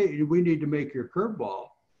we need to make your curveball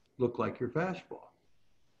look like your fastball.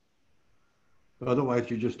 Otherwise,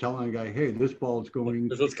 you're just telling a guy, hey, this ball is going.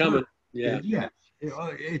 This what's coming. Yeah. Yes.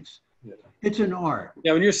 It's an art.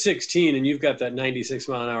 Yeah, when you're 16 and you've got that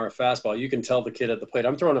 96-mile-an-hour fastball, you can tell the kid at the plate,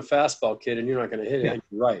 I'm throwing a fastball, kid, and you're not going to hit it. Yeah,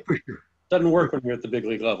 right. For sure. Doesn't work when you're at the big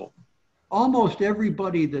league level. Almost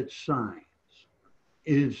everybody that signs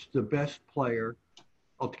is the best player.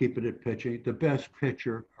 I'll keep it at pitching, the best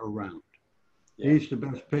pitcher around. Yeah. He's the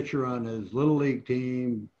best pitcher on his little league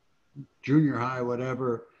team, junior high,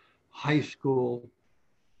 whatever, high school,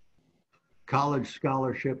 college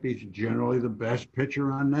scholarship. He's generally the best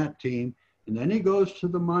pitcher on that team. And then he goes to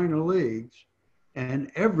the minor leagues and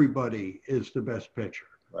everybody is the best pitcher.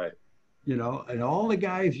 Right. You know, and all the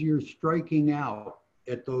guys you're striking out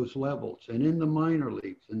at those levels and in the minor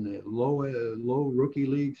leagues and the low rookie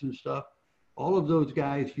leagues and stuff, all of those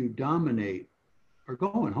guys you dominate are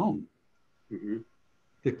going home. Mm-hmm.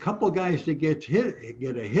 The couple guys that get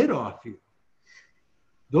a hit off you,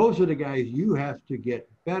 those are the guys you have to get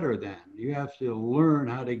better than. You have to learn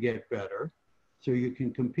how to get better so you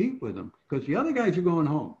can compete with them because the other guys are going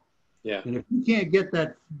home. Yeah. And if you can't get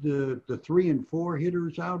the 3 and 4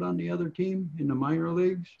 hitters out on the other team in the minor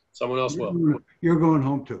leagues, someone else will. You're going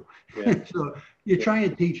home too. Yeah. So you try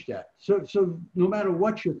and teach that. So no matter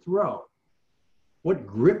what you throw, what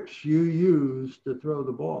grips you use to throw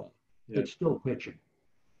the ball, it's still pitching.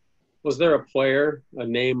 Was there a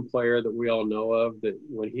name player that we all know of that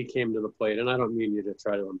when he came to the plate, and I don't mean you to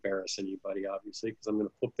try to embarrass anybody, obviously, because I'm going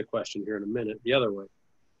to flip the question here in a minute the other way.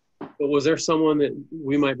 But was there someone that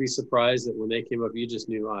we might be surprised that when they came up, you just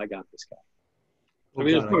knew, I got this guy? I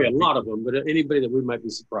mean, there's probably a lot of them, but anybody that we might be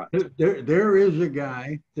surprised. There is a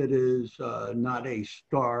guy that is not a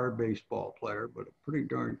star baseball player, but a pretty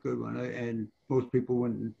darn good one. And most people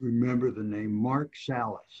wouldn't remember the name, Mark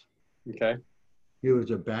Salas. Okay. He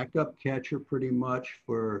was a backup catcher pretty much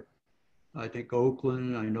for, I think,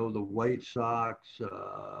 Oakland. I know the White Sox,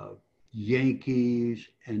 Yankees,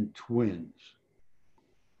 and Twins.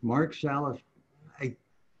 Mark Salas, I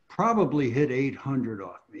probably hit 800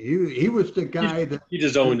 off me. He was the guy that he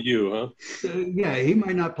just owned you, huh? Yeah, he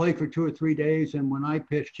might not play for 2 or 3 days, and when I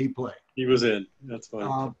pitched, he played. He was in. That's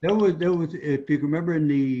fine. There was, if you can remember, in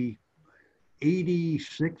the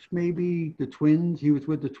 '86, maybe the Twins. He was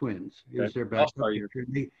with the Twins. He was their backup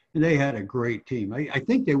pitcher. They had a great team. I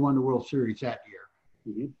think they won the World Series that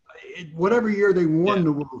year. Whatever year they won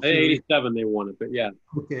the World Series. '87 they won it, but yeah.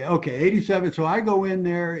 Okay, '87. So I go in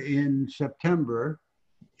there in September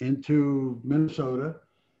into Minnesota.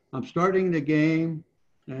 I'm starting the game,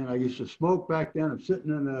 and I used to smoke back then. I'm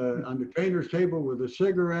sitting on the trainer's table with a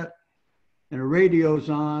cigarette, and the radio's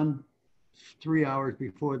on. It's 3 hours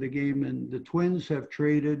before the game, and the Twins have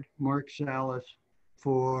traded Mark Salas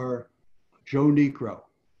for Joe Niekro.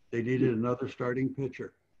 They needed another starting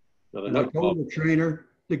pitcher. And I told the trainer,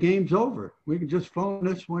 the game's over. We can just phone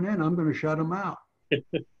this one in. I'm going to shut him out.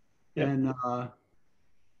 And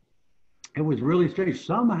it was really strange.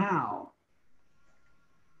 Somehow,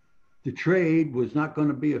 the trade was not going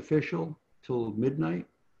to be official till midnight.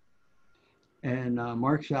 And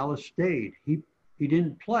Mark Salas stayed. He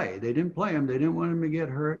didn't play. They didn't play him. They didn't want him to get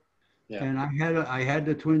hurt. Yeah. And I had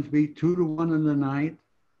the Twins beat 2-1 in the ninth,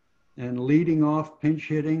 and leading off pinch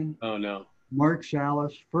hitting. Oh no! Mark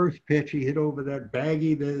Salas, first pitch, he hit over that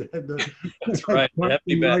baggie. That's right.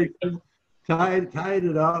 Tied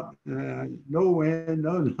it up. No win,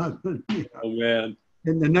 no nothing. Oh man!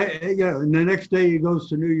 And the next day he goes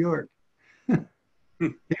to New York.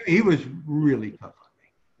 He was really tough on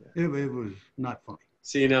me. It was not funny.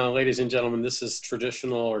 See, now, ladies and gentlemen, this is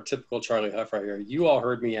traditional or typical Charlie Hough right here. You all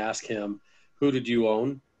heard me ask him, who did you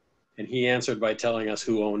own? And he answered by telling us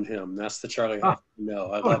who owned him. That's the Charlie Hough. No,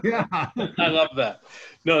 I love that. I love that.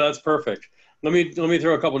 No, that's perfect. Let me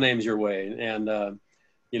throw a couple names your way. And,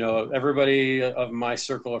 you know, everybody of my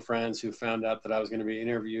circle of friends who found out that I was going to be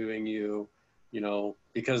interviewing you, you know,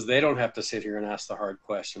 because they don't have to sit here and ask the hard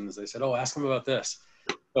questions. They said, oh, ask them about this.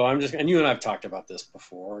 So and you and I've talked about this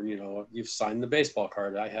before, you know, you've signed the baseball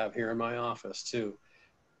card I have here in my office too.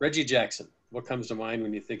 Reggie Jackson, what comes to mind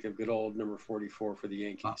when you think of good old number 44 for the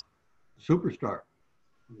Yankees? Superstar.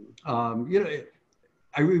 You know,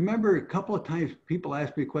 I remember a couple of times people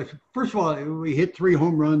asked me a question. First of all, we hit 3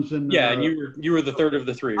 home runs. And and you were the third of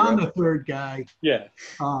the 3, right? I'm the third guy. Yeah.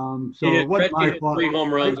 So it wasn't my fault. 3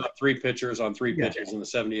 home runs on 3 pitchers on 3 pitches in the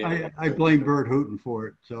 78. I blame Bert Hooten for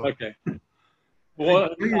it. So okay. Well,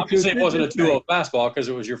 obviously it wasn't a 2-0 fastball because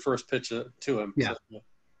it was your first pitch to him. Yeah. So.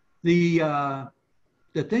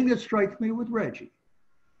 The thing that strikes me with Reggie,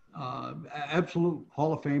 absolute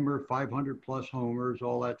Hall of Famer, 500 plus homers,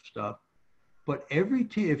 all that stuff. But every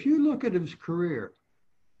team, if you look at his career,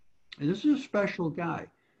 and this is a special guy,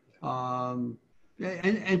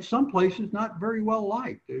 and some places not very well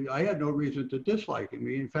liked. I had no reason to dislike him.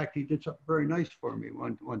 In fact, he did something very nice for me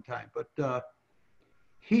one time. But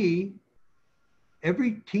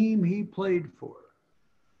every team he played for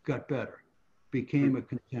got better, became a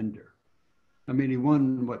contender. I mean, he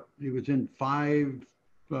won he was in 5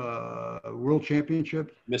 World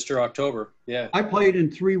Championships. Mr. October, yeah. I played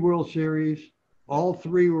in 3 World Series. All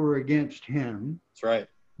 3 were against him. That's right.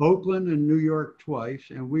 Oakland and New York twice,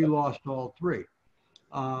 and we lost all 3.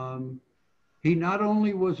 He not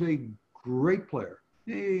only was a great player,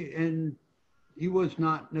 and he was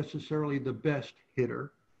not necessarily the best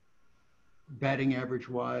hitter, batting average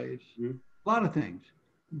wise, a lot of things,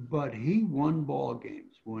 but he won ball games.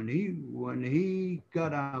 When he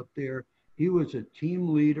got out there, he was a team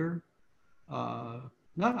leader. I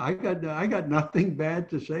got nothing bad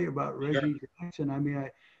to say about Reggie Jackson. I mean,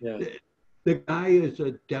 the guy is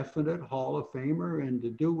a definite Hall of Famer, and to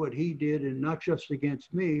do what he did, and not just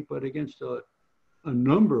against me, but against a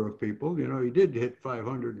number of people. You know, he did hit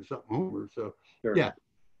 500 and something homers. So yeah.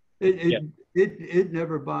 It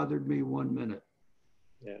never bothered me 1 minute.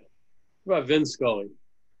 Yeah. What about Vin Scully?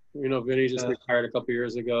 You know, Vinny just retired a couple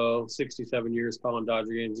years ago, 67 years calling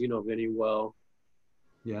Dodger games. You know Vinny well.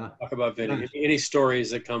 Yeah. Talk about Vinny. Any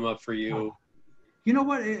stories that come up for you? You know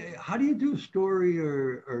what? How do you do a story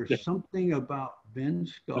or something about Vin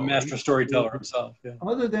Scully? The master storyteller himself. Yeah.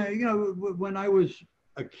 Other than, you know, when I was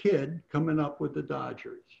a kid coming up with the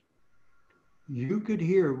Dodgers, you could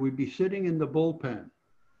hear, we'd be sitting in the bullpen,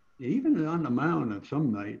 even on the mound on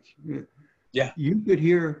some nights. Yeah. You could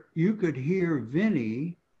hear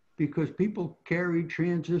Vinny because people carried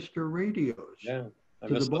transistor radios to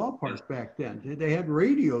the ballpark back then. They had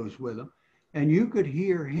radios with them, and you could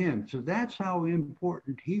hear him. So that's how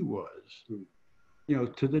important he was, you know,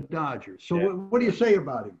 to the Dodgers. So what do you say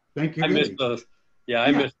about him? Thank you, I Vinny. miss those. Yeah, I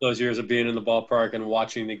Yeah, missed those years of being in the ballpark and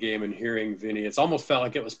watching the game and hearing Vinny. It's almost felt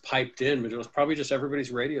like it was piped in, but it was probably just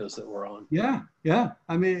everybody's radios that were on. yeah, yeah.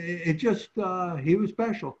 I mean, it just he was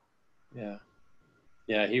special. Yeah.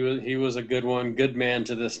 Yeah, he was a good one, good man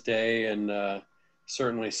to this day, and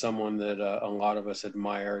certainly someone that a lot of us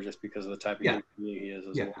admire just because of the type of Yeah, human being he is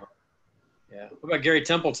as yeah, well. Yeah. What about Gary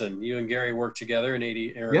Templeton? You and Gary worked together in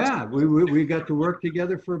 '80 era. yeah. We got to work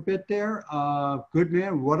together for a bit there. Good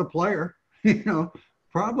man. What a player. You know,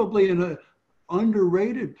 probably an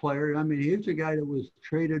underrated player. I mean, he's a guy that was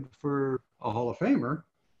traded for a Hall of Famer.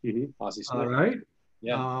 Ozzie All Smith. right.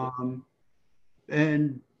 Yeah.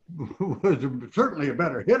 And was certainly a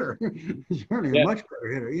better hitter, certainly a Yeah. much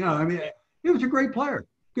better hitter. You know, I mean, he was a great player,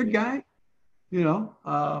 good guy. You know,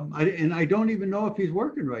 I don't even know if he's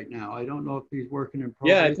working right now. I don't know if he's working in pro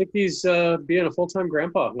Yeah, I base. think he's being a full-time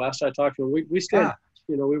grandpa. Last I talked to him, we stayed. Yeah,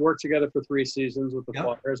 We worked together for 3 seasons with the yeah,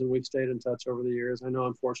 Flyers, and we've stayed in touch over the years. I know,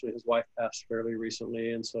 unfortunately, his wife passed fairly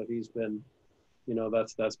recently, and so he's been,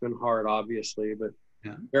 that's been hard, obviously, but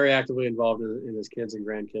yeah. very actively involved in his kids and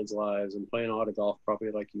grandkids' lives, and playing a lot of golf,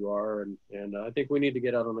 probably like you are, and I think we need to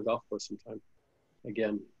get out on the golf course sometime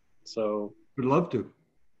again. So Would love to.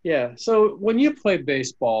 yeah. So when you play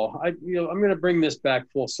baseball, I'm going to bring this back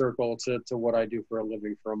full circle to what I do for a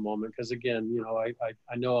living for a moment, because again,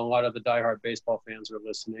 I know a lot of the diehard baseball fans are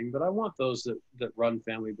listening, but I want those that run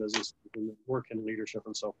family businesses and that work in leadership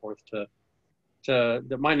and so forth to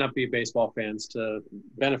that might not be baseball fans to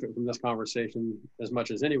benefit from this conversation as much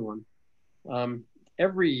as anyone. Um,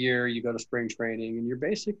 every year you go to spring training and you're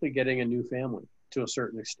basically getting a new family to a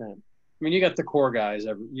certain extent. I mean, you got the core guys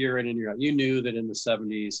every year in and year out. You knew that in the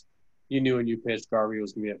 70s, you knew when you pitched, Garvey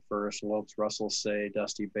was going to be at first, Lopes, Russell, Say,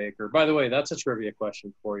 Dusty Baker. By the way, that's a trivia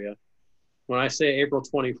question for you. When I say April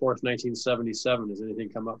 24th, 1977, does anything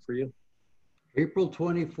come up for you? April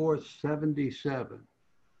 24th, 77.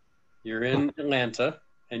 You're in Atlanta,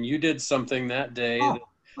 and you did something that day Oh,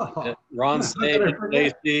 that oh. Ron How Say, could I Dick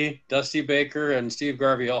forget? Lacy, Dusty Baker, and Steve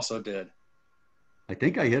Garvey also did. I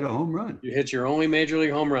think I hit a home run. You hit your only major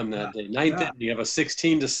league home run Yeah, that day. Ninth yeah, inning, you have a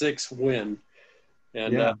 16-6 win.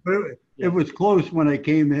 And yeah. But it yeah. was close when I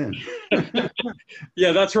came in.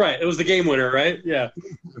 Yeah, that's right. It was the game winner, right? Yeah.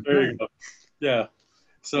 There you go. Yeah.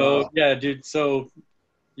 So yeah, dude. So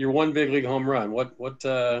your one big league home run. What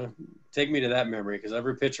take me to that memory, because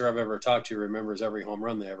every pitcher I've ever talked to remembers every home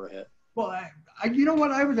run they ever hit. Well, you know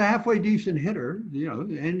what? I was a halfway decent hitter, you know,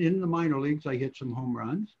 and in the minor leagues, I hit some home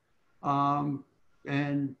runs.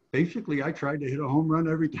 And basically, I tried to hit a home run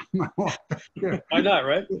every time I walked back there. Why not,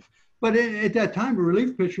 right? But at that time,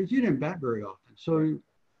 relief pitchers, you didn't bat very often. So, you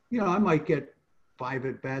know, I might get 5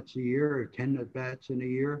 at bats a year or 10 at bats in a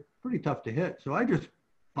year. Pretty tough to hit. So I just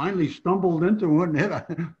finally stumbled into one and hit a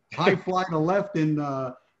high fly to left in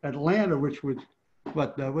Atlanta, which was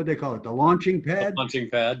what they call it, the launching pad.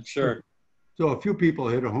 Punching pad, sure. So a few people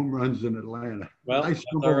hit home runs in Atlanta. Well, I that's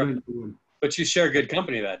all stumbled right. into them. But you share good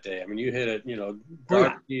company that day. I mean, you hit it.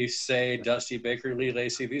 Garvey, Say, Dusty Baker, Lee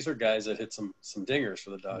Lacy. These are guys that hit some dingers for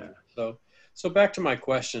the Dodgers. Yeah. So back to my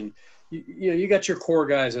question. You got your core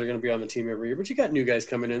guys that are going to be on the team every year, but you got new guys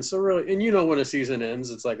coming in. So really, and when a season ends,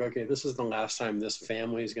 it's like, okay, this is the last time this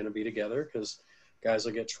family is going to be together, because guys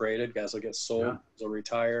will get traded, guys will get sold, guys will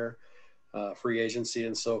retire, free agency,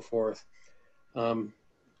 and so forth.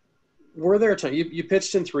 Were there times you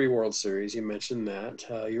pitched in 3 World Series? You mentioned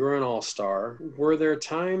that you were an All-Star. Were there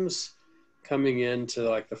times coming into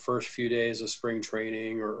like the first few days of spring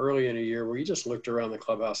training or early in a year where you just looked around the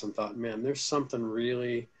clubhouse and thought, man, there's something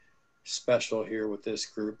really special here with this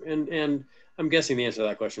group? And I'm guessing the answer to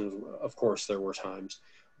that question is, of course, there were times.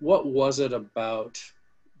 What was it about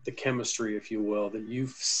the chemistry, if you will, that you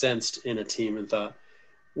sensed in a team and thought,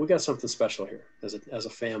 we got something special here as a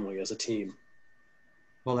family, as a team?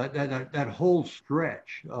 Well, that whole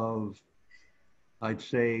stretch of, I'd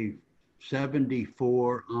say,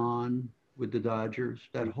 74 on with the Dodgers,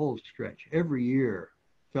 that whole stretch, every year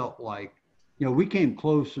felt like, you know, we came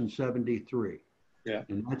close in 73. Yeah.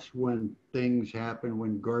 And that's when things happened,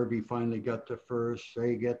 when Garvey finally got to first,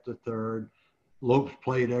 Say get to third. Lopes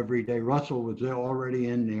played every day. Russell was already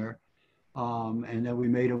in there. And then we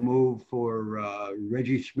made a move for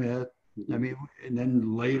Reggie Smith. I mean, and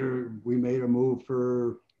then later we made a move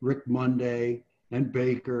for Rick Monday and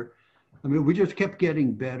Baker. I mean, we just kept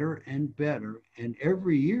getting better and better. And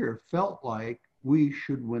every year felt like we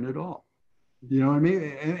should win it all. You know what I mean?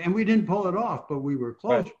 And we didn't pull it off, but we were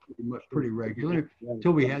close pretty regular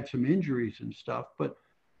until we had some injuries and stuff. But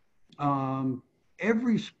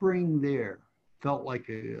every spring there felt like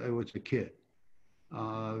I was a kid.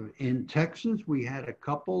 In Texas, we had a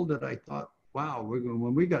couple that I thought, wow,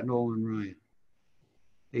 when we got Nolan Ryan,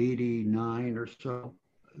 89 or so.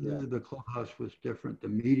 Yeah. The clubhouse was different. The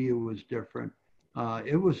media was different.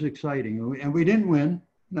 It was exciting, and we didn't win,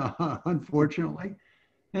 no, unfortunately.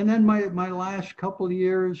 And then my last couple of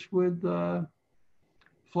years with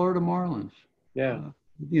Florida Marlins. Yeah.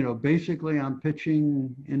 Basically I'm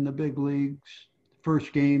pitching in the big leagues,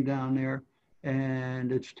 first game down there,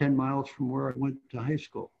 and it's 10 miles from where I went to high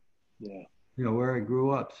school. Yeah. Where I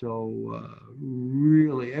grew up. So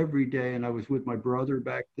really every day, and I was with my brother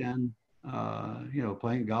back then,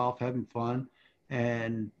 playing golf, having fun.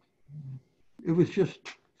 And it was just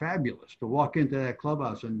fabulous to walk into that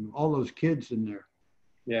clubhouse and all those kids in there.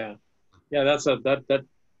 Yeah. Yeah. That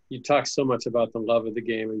you talk so much about the love of the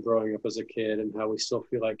game and growing up as a kid and how we still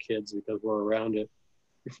feel like kids because we're around it.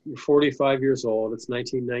 You're 45 years old. It's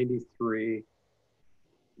 1993.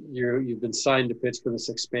 You've been signed to pitch for this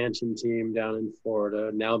expansion team down in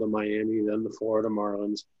Florida, now the Miami, then the Florida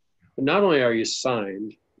Marlins. But not only are you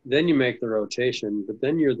signed, then you make the rotation, but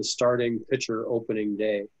then you're the starting pitcher opening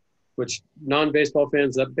day, which non-baseball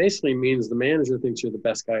fans, that basically means the manager thinks you're the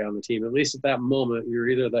best guy on the team. At least at that moment, you're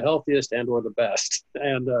either the healthiest and or the best.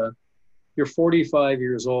 And you're 45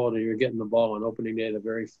 years old and you're getting the ball on opening day, the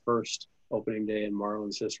very first opening day in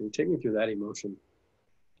Marlins history. Take me through that emotion.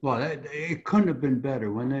 Well, it couldn't have been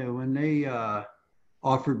better when they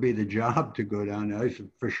offered me the job to go down there. I said,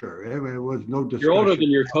 for sure. It was no discussion. You're older than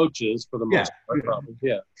your coaches for the most part, probably.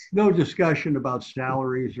 Yeah. No discussion about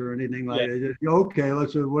salaries or anything like that. Just, okay,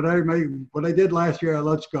 let's what I did last year.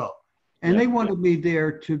 Let's go. And they wanted me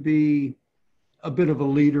there to be a bit of a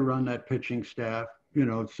leader on that pitching staff.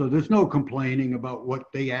 So there's no complaining about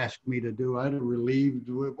what they asked me to do. I'd have relieved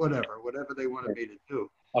whatever they wanted me to do.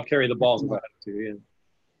 I'll carry the balls if I have to. Yeah.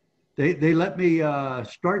 They let me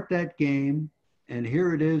start that game, and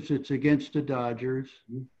here it is. It's against the Dodgers.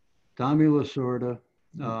 Tommy Lasorda,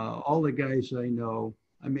 all the guys I know.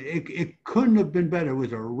 I mean, it couldn't have been better. It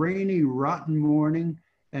was a rainy, rotten morning,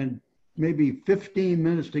 and maybe 15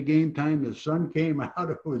 minutes to game time, the sun came out.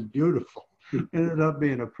 It was beautiful. Ended up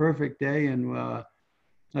being a perfect day, and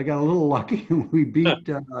I got a little lucky. We beat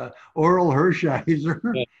Oral Hershiser.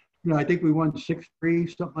 I think we won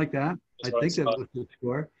 6-3, something like that. I think that was the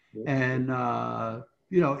score. And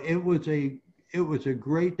it was a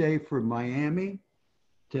great day for Miami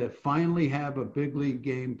to finally have a big league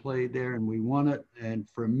game played there, and we won it. And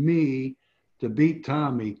for me to beat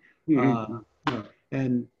Tommy,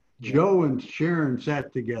 and Joe and Sharon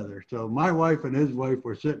sat together. So my wife and his wife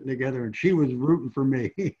were sitting together, and she was rooting for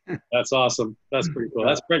me. That's awesome. That's pretty cool.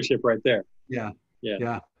 That's friendship right there. Yeah.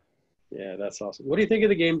 Yeah, that's awesome. What do you think of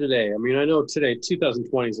the game today? I mean, I know today,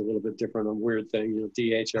 2020 is a little bit different, a weird thing,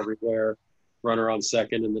 DH everywhere, runner on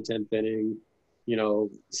second in the 10th inning,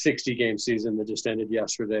 60-game season that just ended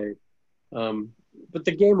yesterday. But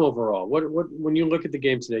the game overall, what when you look at the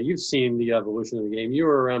game today, you've seen the evolution of the game. You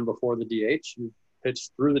were around before the DH. You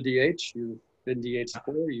pitched through the DH. You've been DH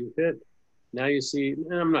before. You hit. Now you see,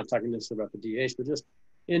 and I'm not talking necessarily about the DH, but just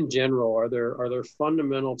in general, are there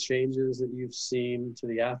fundamental changes that you've seen to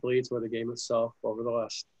the athletes or the game itself over the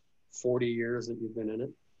last 40 years that you've been in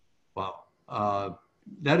it? Wow.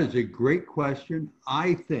 That is a great question.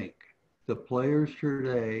 I think the players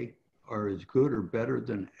today are as good or better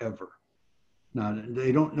than ever. Now,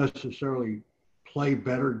 they don't necessarily play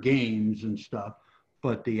better games and stuff,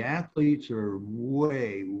 but the athletes are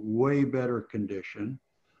way, way better condition.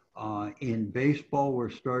 In baseball,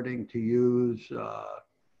 we're starting to use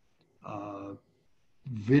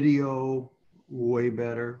video way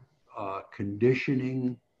better,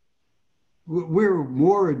 conditioning. We're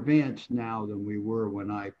more advanced now than we were when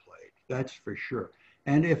I played. That's for sure.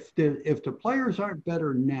 And if the players aren't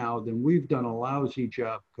better now, then we've done a lousy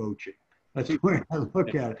job coaching. That's the way I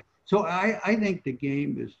look at it. So I think the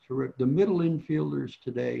game is terrific. The middle infielders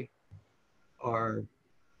today are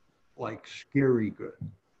like scary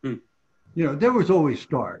good. There was always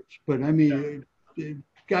stars, but I mean,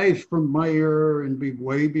 guys from my era and be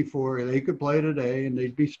way before, they could play today and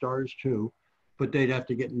they'd be stars too, but they'd have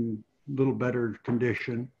to get in a little better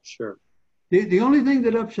condition. Sure. The only thing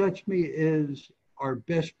that upsets me is our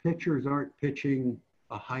best pitchers aren't pitching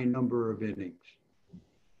a high number of innings.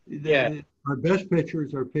 Our best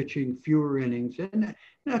pitchers are pitching fewer innings, and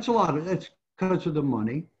that's because of the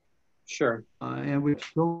money. Sure. And we've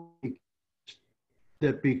still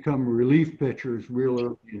that become relief pitchers real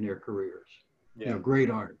early in their careers. Great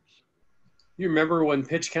arms. You remember when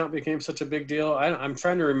pitch count became such a big deal? I'm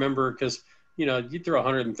trying to remember because, you'd throw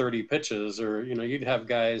 130 pitches or, you'd have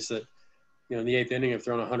guys that, in the eighth inning have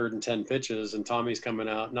thrown 110 pitches and Tommy's coming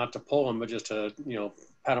out, not to pull him, but just to,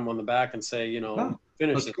 pat him on the back and say,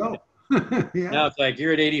 finish let's it. go. Now it's like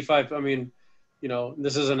you're at 85. I mean, you know,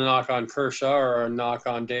 this isn't a knock on Kershaw or a knock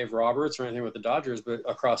on Dave Roberts or anything with the Dodgers, but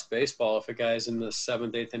across baseball, if a guy's in the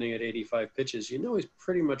 7th, 8th inning at 85 pitches, you know he's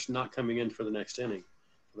pretty much not coming in for the next inning.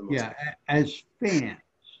 For the most Yeah,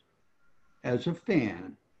 as a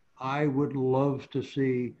fan, I would love to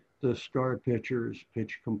see the star pitchers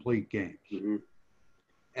pitch complete games. Mm-hmm.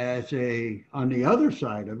 On the other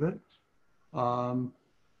side of it, some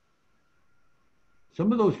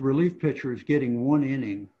of those relief pitchers getting one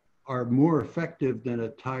inning are more effective than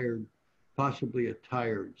possibly a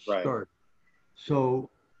tired Right. start. So,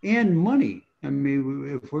 and money. I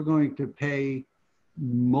mean, if we're going to pay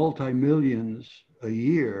multi-millions a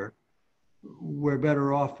year, we're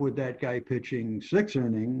better off with that guy pitching 6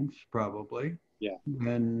 innings probably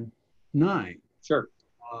than 9. Sure.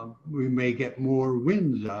 We may get more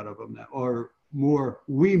wins out of him, or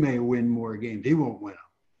we may win more games. He won't win them.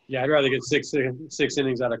 Yeah, I'd rather get six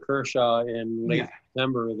innings out of Kershaw in late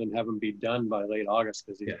September than have him be done by late August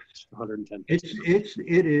because he gets 110 pitches.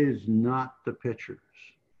 It is not the pitchers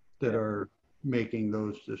that are making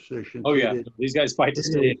those decisions. Oh yeah, these guys fight to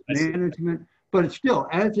stay. Management, but it's still,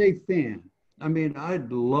 as a fan, I mean,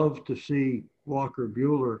 I'd love to see Walker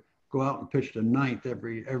Buehler go out and pitch the 9th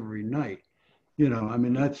every night. You know, I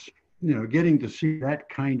mean, that's, you know, getting to see that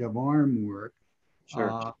kind of arm work.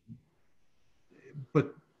 Sure.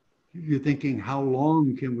 But you're thinking, how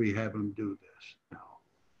long can we have him do this now?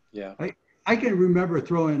 Yeah. I can remember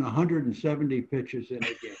throwing 170 pitches in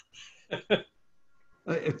a game.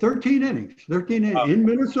 13 innings in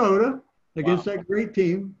Minnesota against that great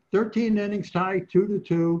team. 13 innings tied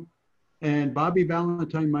 2-2. And Bobby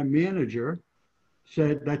Valentine, my manager,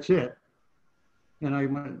 said, that's it. And I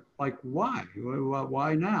went, like, why?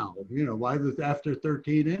 Why now? You know, why after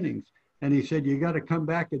 13 innings? And he said, you got to come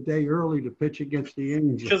back a day early to pitch against the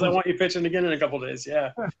Angels. Because I want you pitching again in a couple of days.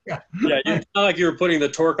 Yeah. It's not like you were putting the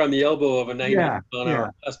torque on the elbow of a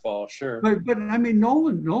 90-mile-an-hour fastball. Sure. But I mean,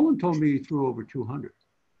 Nolan told me he threw over 200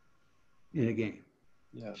 in a game.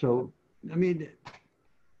 Yeah. So, I mean,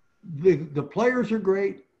 the players are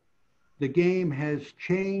great. The game has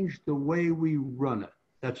changed the way we run it.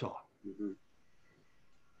 That's all. Mm-hmm.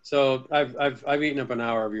 So I've eaten up an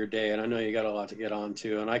hour of your day, and I know you got a lot to get on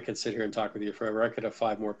to, and I could sit here and talk with you forever. I could have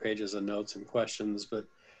 5 more pages of notes and questions, but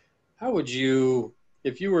how would you,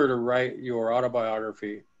 if you were to write your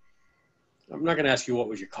autobiography, I'm not going to ask you what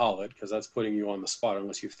would you call it, because that's putting you on the spot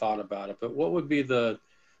unless you've thought about it, but what would be the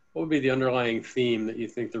underlying theme that you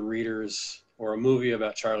think the readers, or a movie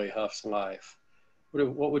about Charlie Hough's life,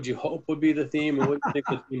 what would you hope would be the theme, and what do you think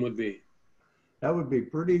the theme would be? That would be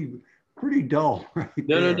pretty dull, right?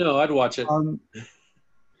 No, I'd watch it.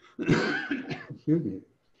 Excuse me.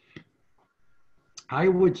 I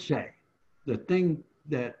would say the thing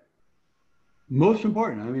that most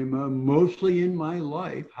important, I mean, mostly in my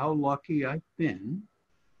life, how lucky I've been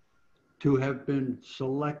to have been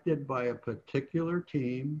selected by a particular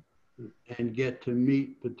team and get to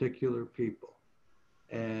meet particular people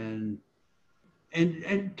and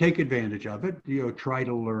take advantage of it, you know, try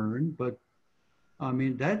to learn, but I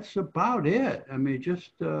mean, that's about it. I mean,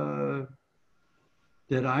 just that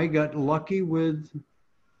I got lucky with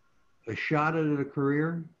a shot at a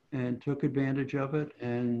career and took advantage of it.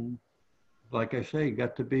 And like I say,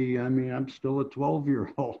 got to be, I mean, I'm still a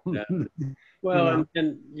 12-year-old. Yeah. Well, you know?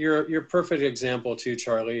 and you're a perfect example too,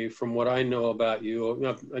 Charlie, from what I know about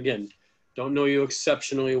you. Again, don't know you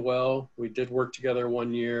exceptionally well. We did work together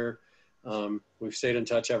 1 year. We've stayed in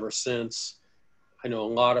touch ever since. I know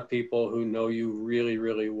a lot of people who know you really,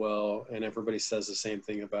 really well, and everybody says the same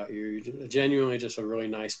thing about you. You're genuinely just a really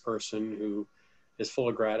nice person who is full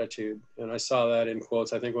of gratitude. And I saw that in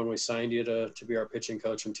quotes, I think, when we signed you to be our pitching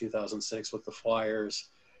coach in 2006 with the Flyers,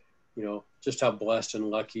 you know, just how blessed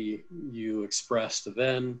and lucky you expressed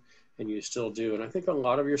then, and you still do. And I think a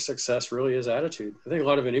lot of your success really is attitude. I think a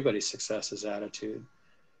lot of anybody's success is attitude.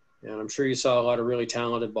 And I'm sure you saw a lot of really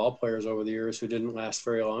talented ball players over the years who didn't last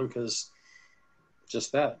very long because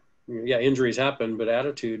just that. Yeah, injuries happen, but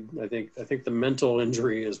attitude, I think the mental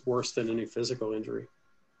injury is worse than any physical injury.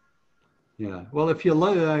 Yeah. Well, if you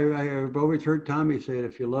love, I've always heard Tommy say it,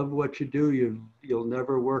 if you love what you do, you'll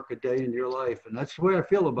never work a day in your life. And that's the way I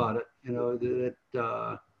feel about it. You know,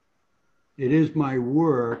 that it is my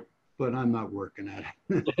work, but I'm not working at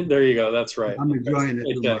it. There you go. That's right. I'm enjoying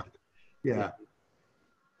it too much. Yeah.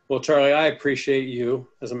 Well, Charlie, I appreciate you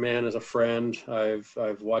as a man, as a friend.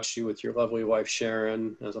 I've watched you with your lovely wife,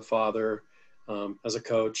 Sharon, as a father, as a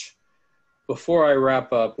coach. Before I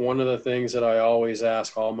wrap up, one of the things that I always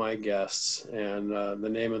ask all my guests, and the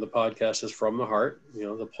name of the podcast is From the Heart, you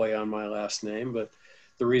know, the play on my last name. But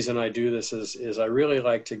the reason I do this is I really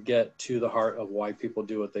like to get to the heart of why people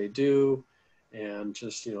do what they do And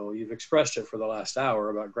just, you know, you've expressed it for the last hour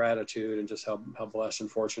about gratitude and just how blessed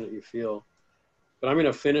and fortunate you feel. But I'm going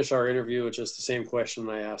to finish our interview with just the same question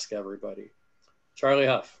I ask everybody. Charlie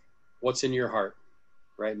Hough, what's in your heart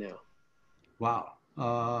right now? Wow.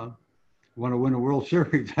 Want to win a World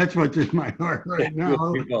Series. That's what's in my heart right now.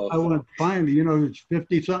 I want to finally, you know, it's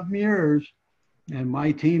 50 something years and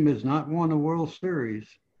my team has not won a World Series.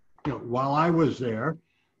 You know, while I was there,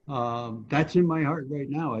 that's in my heart right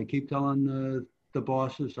now. I keep telling the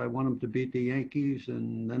bosses I want them to beat the Yankees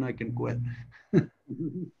and then I can quit.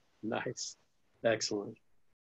 Nice. Excellent.